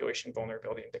explain population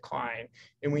vulnerability and decline.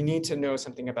 And we need to know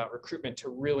something about recruitment to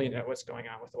really know what's going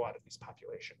on with a lot of these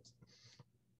populations.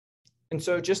 And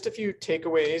so just a few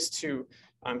takeaways to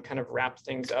kind of wrap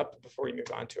things up before we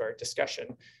move on to our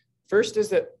discussion. First is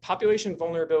that population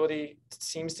vulnerability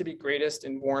seems to be greatest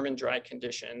in warm and dry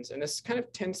conditions. And this kind of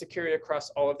tends to carry across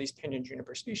all of these pinyon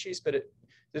juniper species, but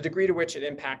the degree to which it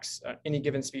impacts any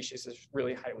given species is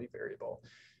really highly variable.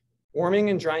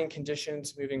 Warming and drying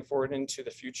conditions moving forward into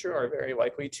the future are very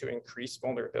likely to increase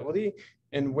vulnerability.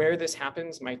 And where this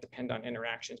happens might depend on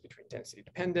interactions between density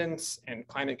dependence and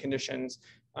climate conditions.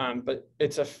 But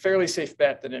it's a fairly safe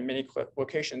bet that in many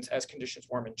locations, as conditions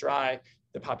warm and dry,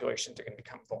 the populations are going to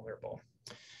become vulnerable.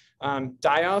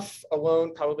 Die-off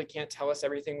alone probably can't tell us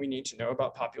everything we need to know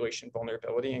about population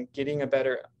vulnerability, and getting a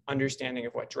better understanding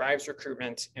of what drives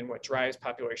recruitment and what drives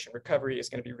population recovery is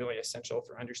going to be really essential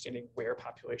for understanding where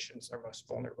populations are most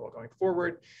vulnerable going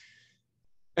forward.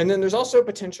 And then there's also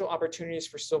potential opportunities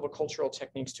for silvicultural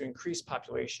techniques to increase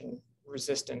population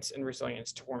resistance and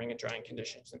resilience to warming and drying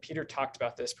conditions. And Peter talked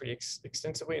about this pretty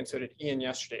extensively, and so did Ian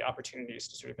yesterday, opportunities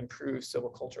to sort of improve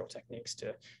silvicultural techniques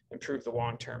to improve the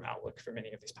long-term outlook for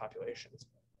many of these populations.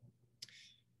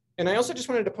 And I also just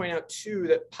wanted to point out too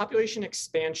that population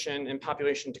expansion and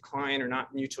population decline are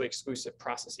not mutually exclusive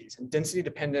processes, and density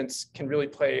dependence can really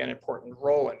play an important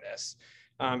role in this.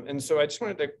 And so I just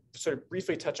wanted to sort of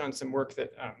briefly touch on some work that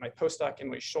my postdoc,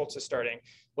 Emily Schultz, is starting,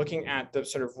 looking at the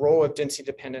sort of role of density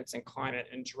dependence and climate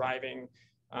in driving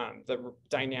the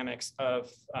dynamics of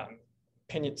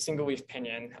single leaf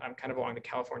pinyon, kind of along the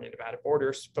California-Nevada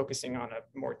borders, focusing on a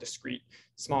more discrete,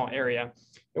 small area.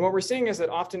 And what we're seeing is that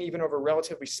often, even over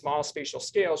relatively small spatial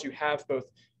scales, you have both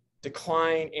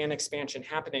decline and expansion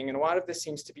happening. And a lot of this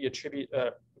seems to be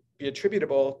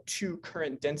attributable to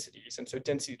current densities, and so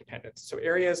density dependence. So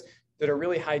areas that are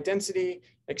really high density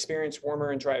experience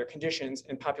warmer and drier conditions,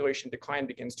 and population decline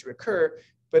begins to occur.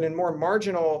 But in more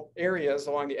marginal areas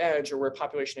along the edge, or where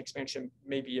population expansion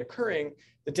may be occurring,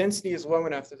 the density is low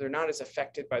enough that they're not as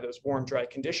affected by those warm, dry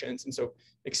conditions. And so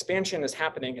expansion is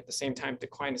happening at the same time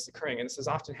decline is occurring. And this is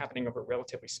often happening over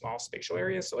relatively small spatial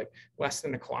areas. So like less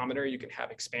than a kilometer, you can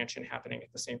have expansion happening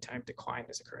at the same time decline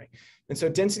is occurring. And so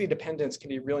density dependence can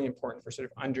be really important for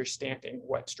sort of understanding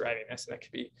what's driving this. And that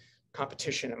could be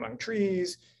competition among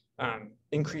trees,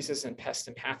 increases in pests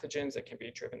and pathogens that can be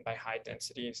driven by high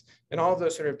densities, and all of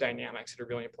those sort of dynamics that are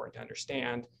really important to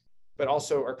understand, but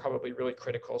also are probably really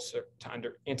critical to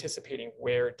anticipating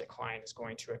where decline is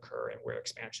going to occur and where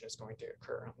expansion is going to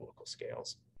occur on local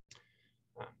scales.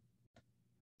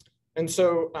 And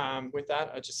so with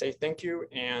that, I'll just say thank you,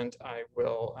 and I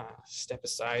will step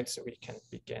aside so we can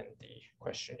begin the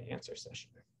question and answer session.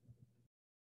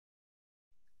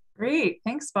 Great,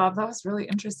 thanks, Bob. That was really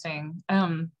interesting.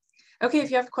 Okay,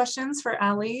 if you have questions for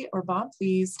Ali or Bob,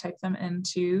 please type them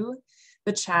into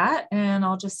the chat, and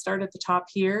I'll just start at the top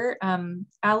here.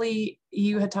 Ali,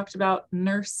 you had talked about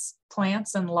nurse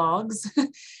plants and logs,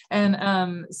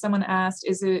 and someone asked,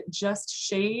 is it just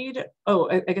shade? Oh,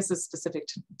 I guess it's specific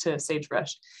to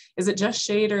sagebrush. Is it just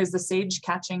shade, or is the sage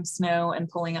catching snow and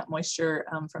pulling up moisture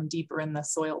from deeper in the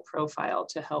soil profile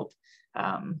to help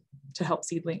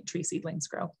tree seedlings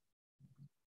grow?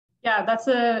 Yeah, that's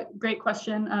a great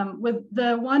question. With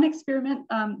the one experiment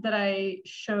that I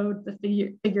showed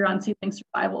the figure on seedling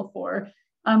survival for,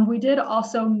 we did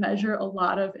also measure a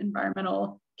lot of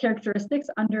environmental characteristics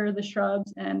under the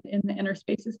shrubs and in the inner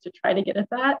spaces to try to get at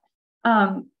that.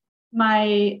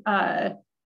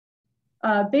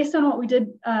 Based on what we did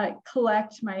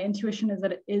collect, my intuition is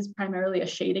that it is primarily a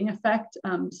shading effect.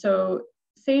 So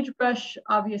sagebrush,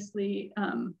 obviously,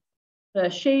 the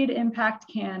shade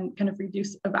impact can kind of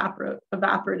reduce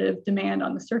evaporative demand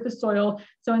on the surface soil.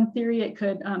 So in theory, it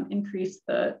could increase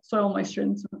the soil moisture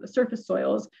in some of the surface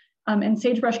soils. And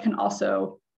sagebrush can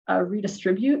also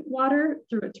redistribute water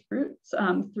through its roots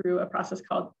through a process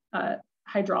called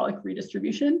hydraulic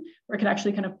redistribution, where it can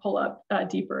actually kind of pull up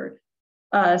deeper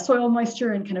soil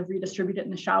moisture and kind of redistribute it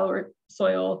in the shallower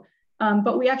soil.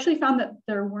 But we actually found that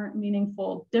there weren't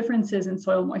meaningful differences in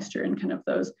soil moisture in kind of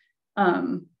those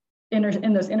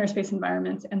in those interspace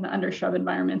environments and the undershrub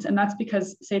environments. And that's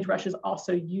because sagebrush is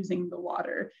also using the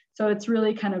water. So it's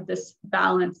really kind of this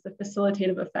balance, the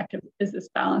facilitative effect is this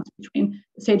balance between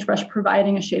the sagebrush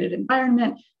providing a shaded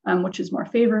environment, which is more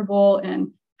favorable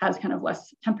and has kind of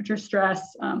less temperature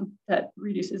stress that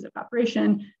reduces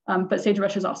evaporation, but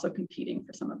sagebrush is also competing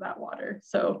for some of that water.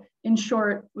 So in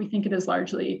short, we think it is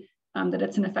largely that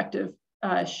it's an effective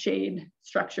shade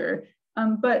structure.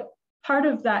 But part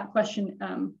of that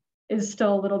question is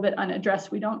still a little bit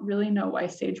unaddressed. We don't really know why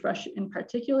sagebrush in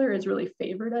particular is really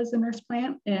favored as a nurse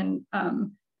plant in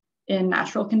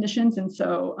natural conditions. And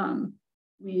so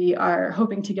we are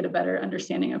hoping to get a better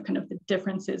understanding of kind of the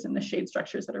differences in the shade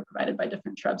structures that are provided by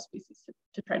different shrub species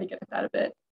to try to get at that a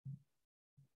bit.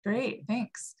 Great,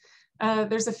 thanks.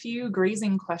 There's a few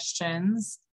grazing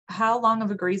questions. How long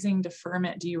of a grazing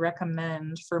deferment do you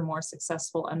recommend for more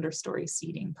successful understory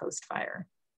seeding post-fire?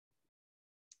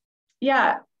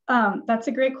 Yeah, that's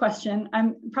a great question.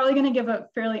 I'm probably going to give a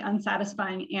fairly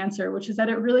unsatisfying answer, which is that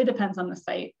it really depends on the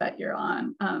site that you're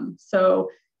on. So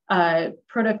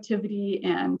productivity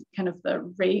and kind of the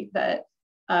rate that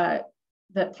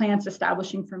that plants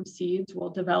establishing from seeds will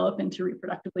develop into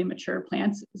reproductively mature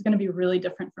plants is going to be really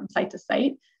different from site to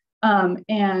site.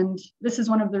 And this is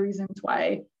one of the reasons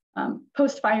why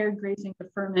post-fire grazing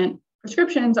deferment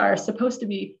prescriptions are supposed to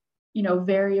be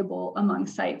variable among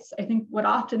sites. I think what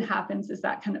often happens is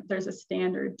that there's a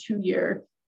standard 2-year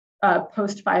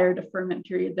post-fire deferment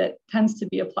period that tends to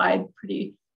be applied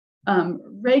pretty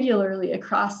regularly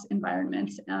across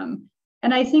environments.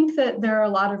 And I think that there are a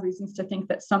lot of reasons to think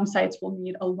that some sites will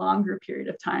need a longer period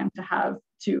of time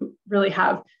to really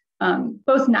have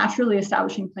both naturally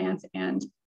establishing plants and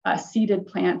seeded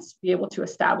plants be able to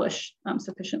establish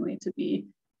sufficiently to be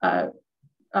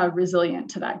resilient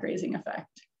to that grazing effect.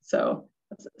 So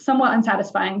it's somewhat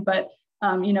unsatisfying, but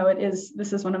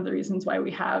this is one of the reasons why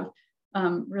we have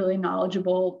really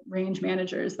knowledgeable range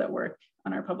managers that work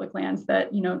on our public lands that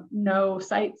know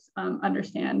sites,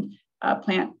 understand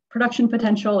plant production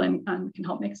potential, and can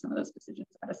help make some of those decisions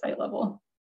at a site level.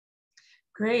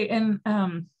 Great. And,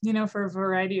 for a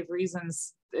variety of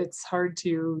reasons, it's hard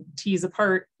to tease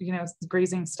apart,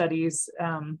 grazing studies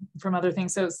from other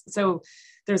things. So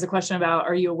there's a question about,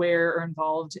 are you aware or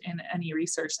involved in any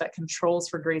research that controls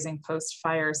for grazing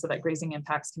post-fire so that grazing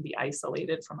impacts can be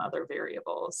isolated from other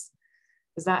variables?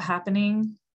 Is that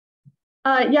happening?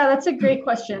 Yeah, that's a great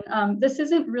question. This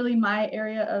isn't really my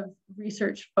area of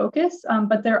research focus,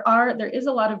 but there is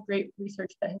a lot of great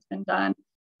research that has been done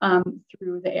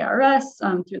through the ARS,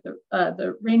 through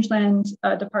the rangeland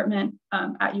department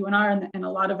at UNR, and a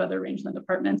lot of other rangeland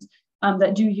departments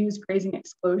that do use grazing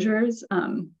exposures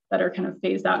that are kind of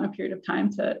phased out in a period of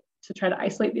time to try to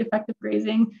isolate the effect of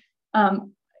grazing.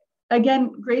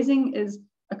 Again, grazing is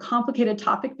a complicated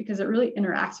topic because it really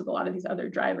interacts with a lot of these other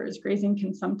drivers. Grazing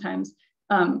can sometimes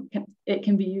it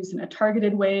can be used in a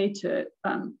targeted way to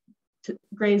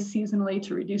graze seasonally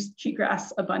to reduce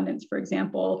cheatgrass abundance, for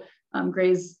example.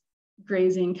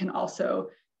 Grazing can also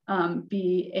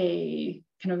be a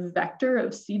kind of vector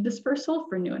of seed dispersal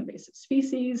for new invasive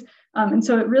species. And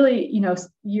so it really,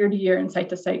 year to year and site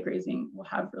to site grazing will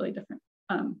have really different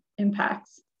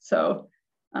impacts. So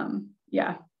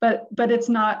yeah, but it's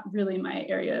not really my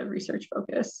area of research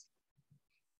focus.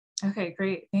 Okay,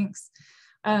 great, thanks.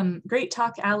 Great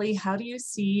talk, Allie. How do you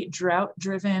see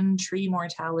drought-driven tree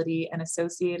mortality and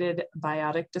associated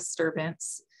biotic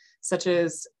disturbance, such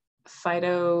as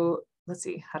phytophagous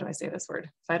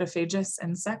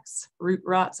insects, root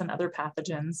rots, and other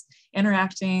pathogens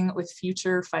interacting with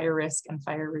future fire risk and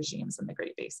fire regimes in the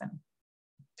Great Basin,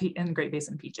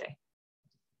 PJ?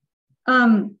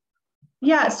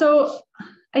 Yeah, so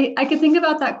I could think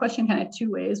about that question kind of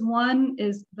two ways. One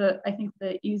is I think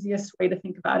the easiest way to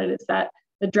think about it is that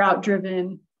the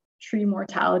drought-driven tree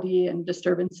mortality and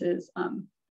disturbances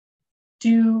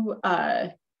do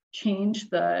change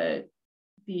the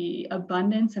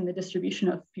abundance and the distribution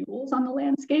of fuels on the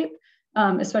landscape.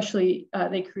 Especially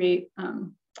they create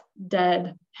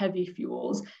dead, heavy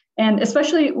fuels. And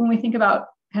especially when we think about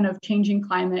kind of changing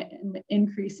climate and the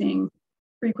increasing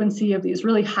frequency of these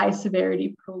really high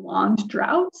severity prolonged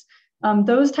droughts,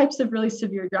 those types of really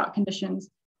severe drought conditions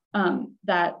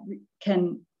that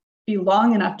can be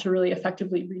long enough to really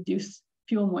effectively reduce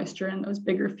fuel moisture in those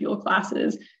bigger fuel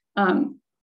classes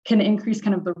can increase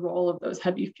kind of the role of those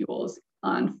heavy fuels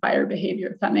on fire behavior,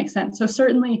 if that makes sense. So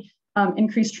certainly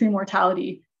increased tree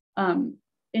mortality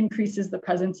increases the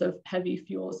presence of heavy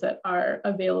fuels that are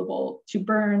available to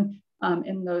burn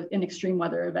in extreme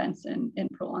weather events and in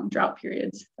prolonged drought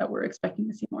periods that we're expecting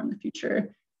to see more in the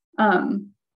future.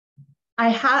 I'm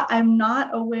not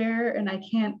aware, and I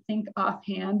can't think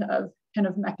offhand of kind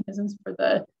of mechanisms for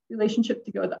the relationship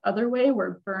to go the other way,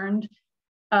 where burned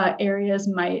areas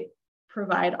might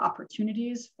provide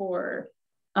opportunities for,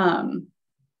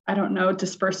 I don't know,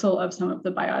 dispersal of some of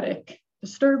the biotic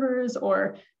disturbers,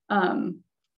 or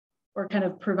kind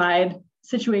of provide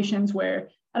situations where,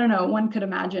 I don't know, one could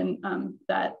imagine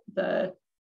that the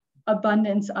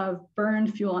abundance of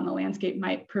burned fuel on the landscape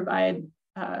might provide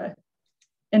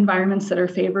environments that are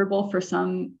favorable for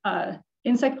some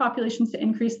insect populations to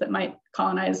increase that might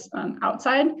colonize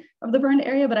outside of the burned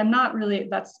area, but I'm not really,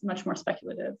 that's much more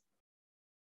speculative.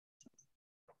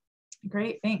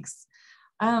 Great, thanks.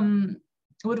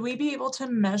 Would we be able to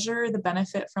measure the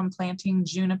benefit from planting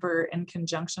juniper in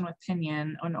conjunction with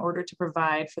pinyon in order to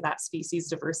provide for that species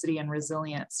diversity and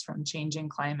resilience from changing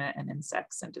climate and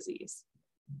insects and disease?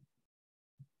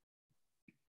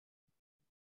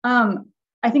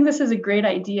 I think this is a great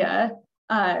idea.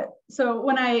 So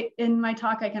in my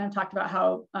talk, I kind of talked about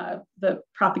how the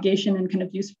propagation and kind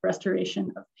of use for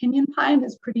restoration of pinyon pine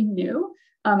is pretty new.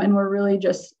 And we're really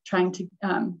just starting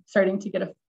to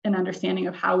get an understanding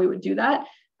of how we would do that.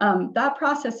 That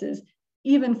process is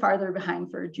even farther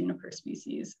behind for juniper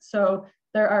species. So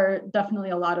there are definitely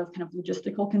a lot of kind of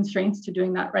logistical constraints to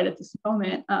doing that right at this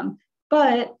moment.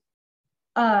 But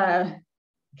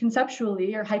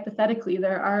conceptually or hypothetically,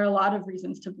 there are a lot of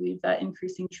reasons to believe that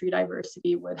increasing tree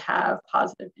diversity would have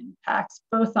positive impacts,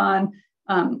 both on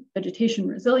vegetation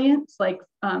resilience, like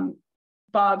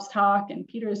Bob's talk and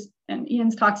Peter's and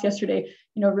Ian's talks yesterday,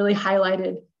 really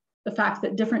highlighted the fact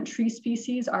that different tree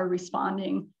species are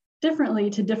responding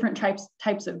differently to different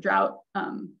types of drought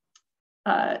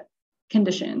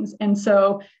conditions. And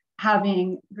so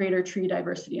having greater tree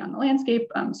diversity on the landscape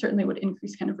certainly would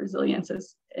increase kind of resilience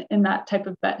in that type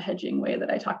of bet hedging way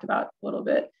that I talked about a little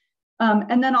bit.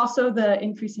 And then also the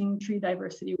increasing tree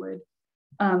diversity would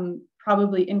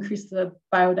probably increase the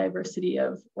biodiversity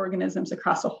of organisms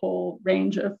across a whole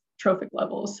range of trophic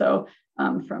levels. So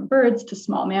from birds to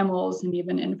small mammals and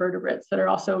even invertebrates that are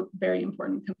also very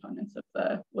important components of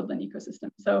the woodland ecosystem.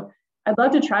 So I'd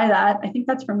love to try that. I think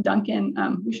that's from Duncan.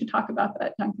 We should talk about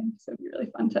that, Duncan. So it'd be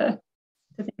really fun to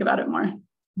think about it more.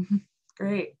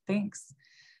 Great, thanks.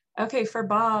 Okay, for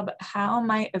Bob, how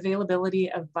might availability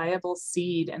of viable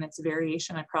seed and its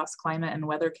variation across climate and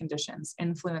weather conditions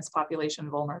influence population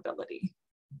vulnerability?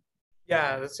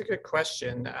 Yeah, that's a good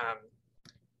question.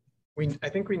 I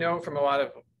think we know from a lot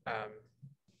of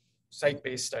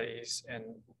site-based studies and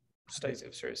studies that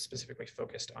have sort of specifically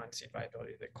focused on seed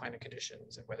viability that climate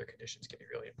conditions and weather conditions can be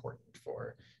really important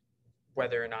for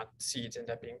whether or not seeds end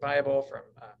up being viable from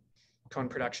cone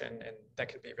production, and that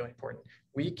can be really important.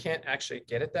 We can't actually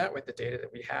get at that with the data that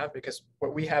we have, because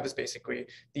what we have is basically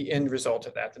the end result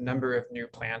of that, the number of new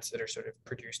plants that are sort of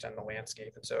produced on the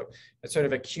landscape. And so it's sort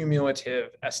of a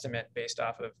cumulative estimate based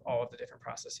off of all of the different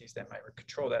processes that might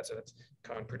control that. So that's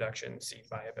cone production, seed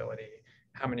viability,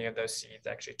 how many of those seeds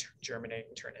actually germinate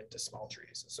and turn into small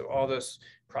trees. So all those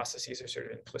processes are sort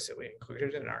of implicitly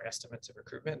included in our estimates of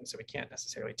recruitment. And so we can't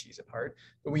necessarily tease apart,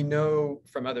 but we know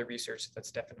from other research that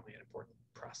that's definitely an important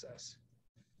process.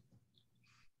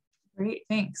 Great,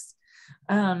 thanks.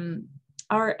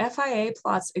 Are FIA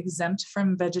plots exempt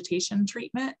from vegetation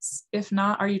treatments? If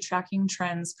not, are you tracking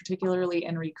trends, particularly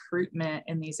in recruitment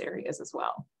in these areas as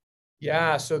well?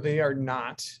 Yeah, so they are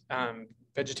not.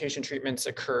 Vegetation treatments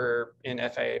occur in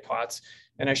FIA plots.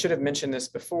 And I should have mentioned this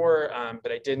before, but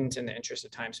I didn't in the interest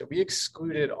of time. So we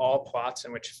excluded all plots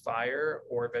in which fire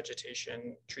or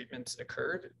vegetation treatments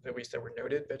occurred, at least that were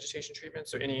noted vegetation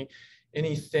treatments. So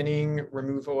any thinning,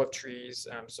 removal of trees,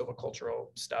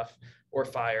 silvicultural stuff, or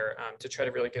fire to try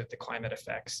to really get at the climate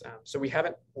effects. So we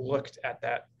haven't looked at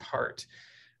that part.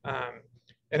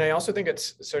 And I also think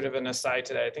it's sort of an aside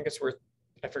to that. I think it's worth,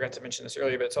 I forgot to mention this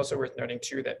earlier, but it's also worth noting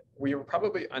too that we were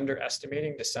probably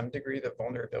underestimating to some degree the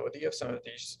vulnerability of some of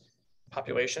these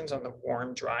populations on the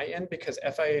warm, dry end, because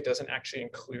FIA doesn't actually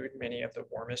include many of the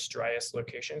warmest, driest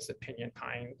locations that pinyon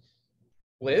pine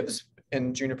lives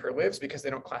and juniper lives, because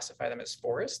they don't classify them as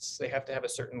forests. They have to have a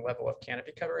certain level of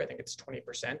canopy cover. I think it's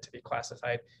 20% to be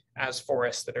classified as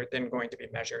forests that are then going to be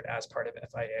measured as part of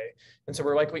FIA. And so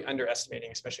we're likely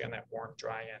underestimating, especially on that warm,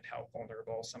 dry end, how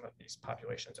vulnerable some of these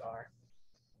populations are.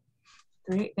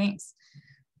 Great, thanks.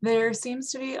 There seems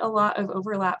to be a lot of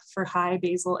overlap for high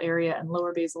basal area and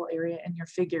lower basal area in your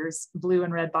figures, blue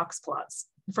and red box plots,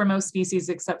 for most species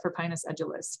except for Pinus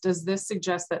edulis. Does this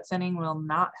suggest that thinning will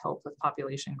not help with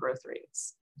population growth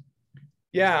rates?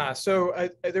 Yeah, so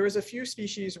there was a few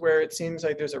species where it seems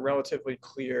like there's a relatively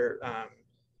clear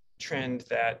trend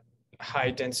that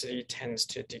high density tends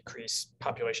to decrease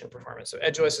population performance. So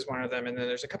edulis is one of them. And then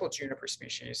there's a couple of juniper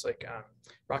species like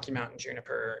Rocky Mountain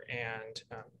juniper and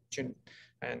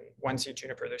one seed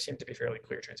juniper. There seem to be fairly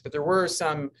clear trends, but there were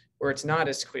some where it's not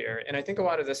as clear. And I think a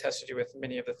lot of this has to do with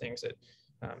many of the things that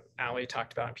Ali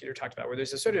talked about and Peter talked about, where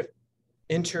there's a sort of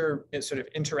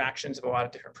interactions of a lot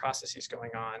of different processes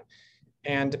going on.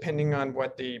 And depending on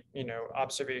what the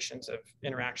observations of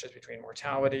interactions between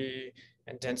mortality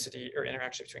and density, or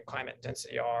interactions between climate and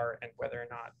density are, and whether or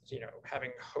not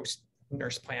having host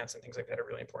nurse plants and things like that are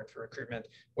really important for recruitment.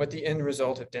 What the end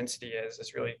result of density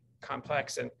is really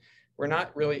complex, and we're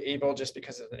not really able, just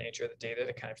because of the nature of the data,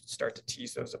 to kind of start to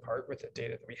tease those apart with the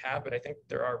data that we have. But I think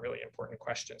there are really important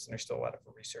questions, and there's still a lot of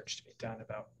research to be done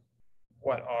about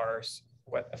what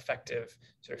effective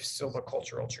sort of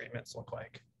silvicultural treatments look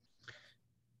like.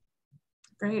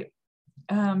 Great.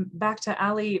 Back to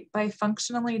Ali, by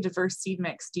functionally diverse seed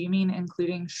mix, do you mean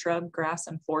including shrub, grass,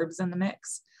 and forbs in the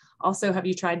mix? Also, have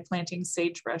you tried planting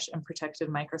sagebrush and protected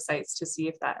microsites to see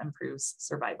if that improves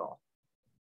survival?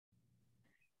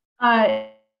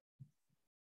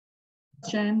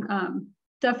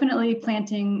 Definitely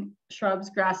planting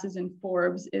shrubs, grasses, and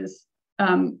forbs is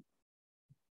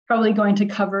probably going to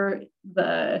cover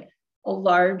a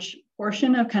large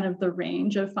portion of kind of the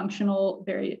range of functional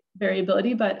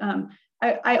variability. But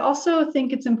I also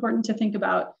think it's important to think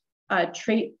about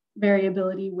trait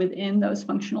variability within those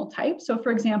functional types. So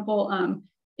for example,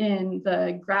 in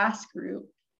the grass group,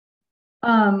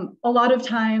 a lot of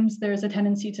times there's a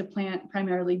tendency to plant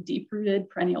primarily deep-rooted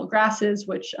perennial grasses,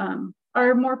 which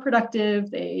are more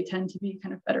productive. They tend to be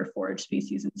kind of better forage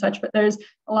species and such, but there's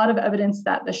a lot of evidence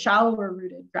that the shallower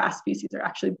rooted grass species are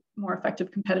actually more effective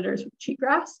competitors with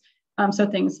cheatgrass. So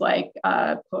things like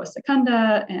Poa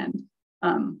secunda and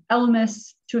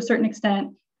Elamis to a certain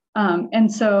extent.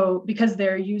 And so because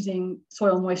they're using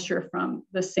soil moisture from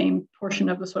the same portion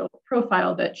of the soil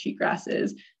profile that cheatgrass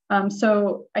is.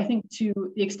 So I think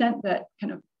to the extent that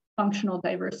kind of functional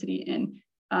diversity in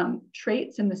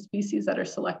traits in the species that are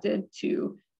selected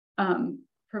to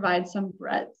provide some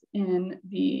breadth in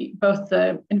both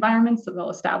the environments that they'll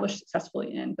establish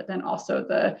successfully in, but then also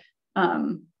the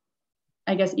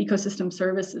I guess, ecosystem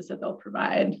services that they'll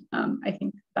provide. I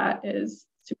think that is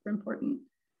super important.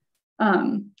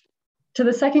 To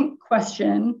the second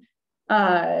question,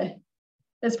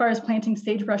 as far as planting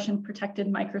sagebrush in protected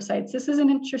microsites, this is an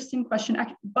interesting question.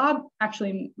 Bob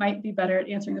actually might be better at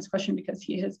answering this question because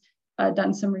he has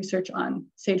done some research on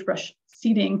sagebrush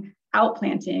seeding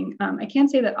outplanting. I can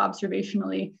say that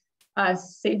observationally,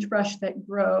 sagebrush that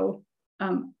grow,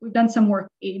 we've done some work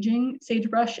aging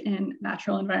sagebrush in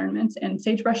natural environments, and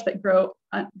sagebrush that grow,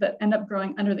 that end up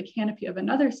growing under the canopy of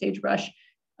another sagebrush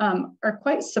are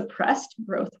quite suppressed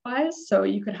growth-wise. So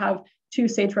you could have two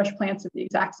sagebrush plants of the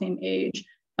exact same age,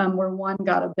 where one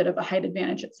got a bit of a height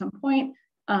advantage at some point,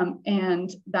 and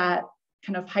that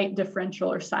kind of height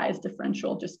differential or size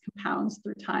differential just compounds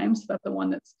through time, so that the one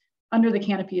that's under the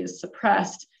canopy is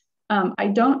suppressed. I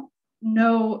don't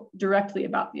know directly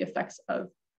about the effects of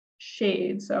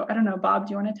shade. So I don't know, Bob,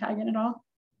 do you want to tag in at all?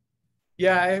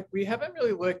 Yeah, we haven't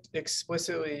really looked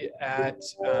explicitly at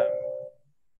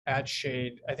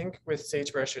shade. I think with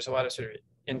sagebrush, there's a lot of sort of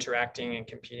interacting and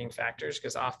competing factors,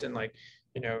 because often, like,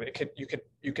 you know,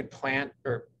 you could plant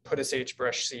or put a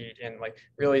sagebrush seed in like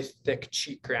really thick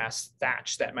cheatgrass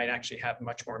thatch that might actually have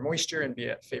much more moisture and be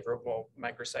a favorable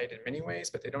microsite in many ways,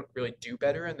 but they don't really do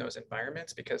better in those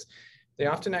environments because they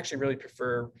often actually really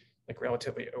prefer like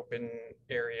relatively open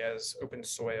areas, open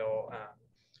soil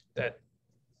that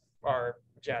are,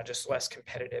 yeah, just less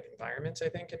competitive environments, I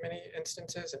think, in many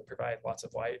instances, and provide lots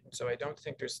of light. And so I don't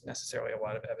think there's necessarily a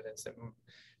lot of evidence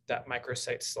that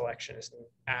microsite selection is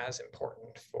as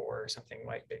important for something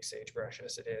like big sagebrush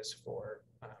as it is for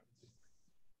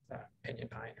pinyon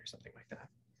pine or something like that.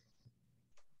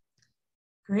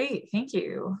 Great, thank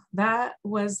you. That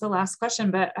was the last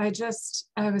question, but I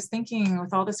was thinking,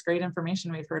 with all this great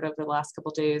information we've heard over the last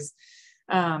couple of days,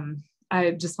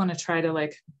 I just want to try to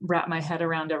like wrap my head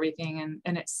around everything.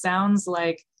 And it sounds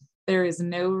like there is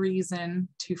no reason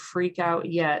to freak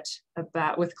out yet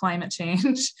about with climate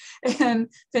change and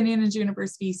pinyon and juniper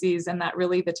species. And that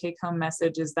really the take home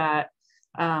message is that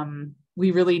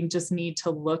we really just need to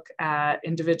look at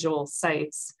individual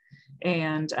sites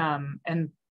and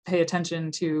pay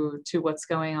attention to what's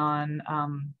going on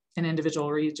in individual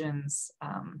regions.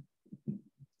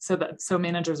 So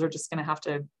managers are just going to have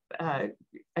to, I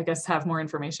guess, have more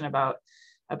information about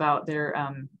their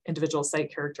individual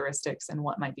site characteristics and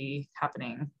what might be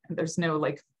happening. And there's no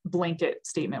like blanket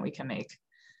statement we can make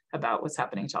about what's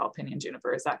happening to all pinyon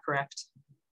juniper. Is that correct?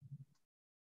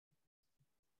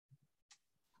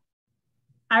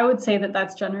 I would say that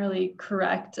that's generally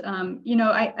correct. You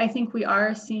know, I think we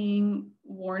are seeing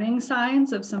warning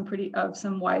signs of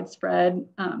some widespread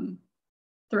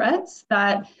threats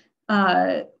that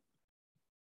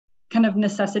kind of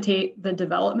necessitate the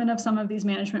development of some of these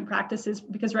management practices,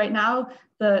 because right now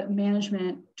the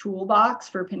management toolbox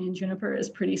for pinyon juniper is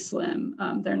pretty slim.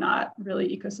 They're not really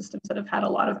ecosystems that have had a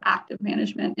lot of active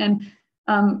management. And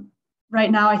right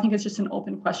now, I think it's just an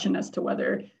open question as to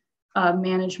whether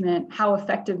how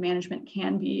effective management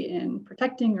can be in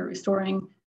protecting or restoring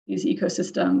these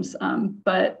ecosystems.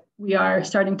 But we are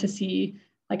starting to see,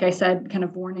 like I said, kind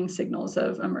of warning signals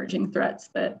of emerging threats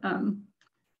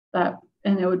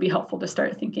and it would be helpful to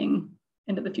start thinking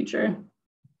into the future.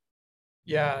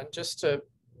 Yeah, just to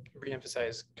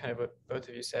reemphasize kind of what both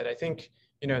of you said, I think,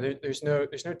 you know, there's no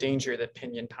danger that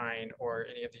pinyon pine or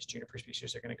any of these juniper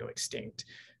species are going to go extinct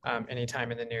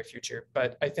anytime in the near future.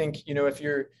 But I think, you know, if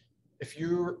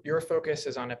your focus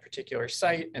is on a particular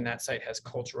site and that site has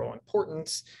cultural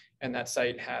importance and that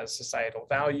site has societal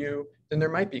value, then there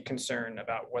might be concern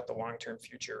about what the long-term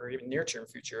future or even near-term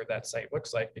future of that site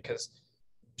looks like, because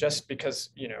just because,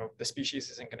 you know, the species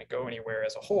isn't going to go anywhere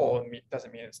as a whole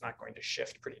doesn't mean it's not going to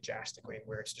shift pretty drastically in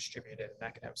where it's distributed, and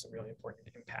that can have some really important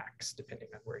impacts depending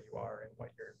on where you are and what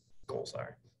your goals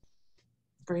are.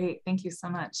 Great, thank you so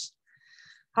much.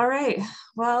 All right,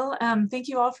 well, thank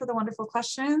you all for the wonderful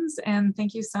questions, and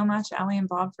thank you so much, Ali and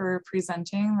Bob, for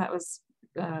presenting. That was,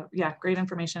 yeah, great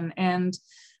information. And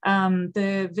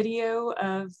the video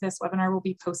of this webinar will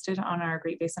be posted on our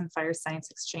Great Basin Fire Science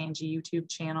Exchange YouTube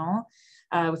channel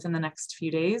within the next few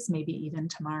days, maybe even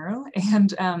tomorrow.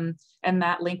 And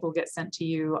that link will get sent to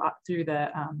you through the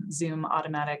Zoom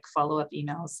automatic follow-up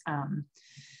emails.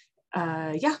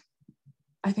 Yeah,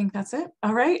 I think that's it.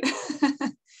 All right.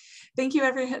 Thank you,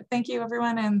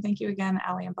 everyone. And thank you again,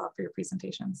 Ali and Bob, for your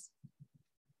presentations.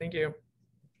 Thank you.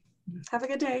 Have a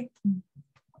good day.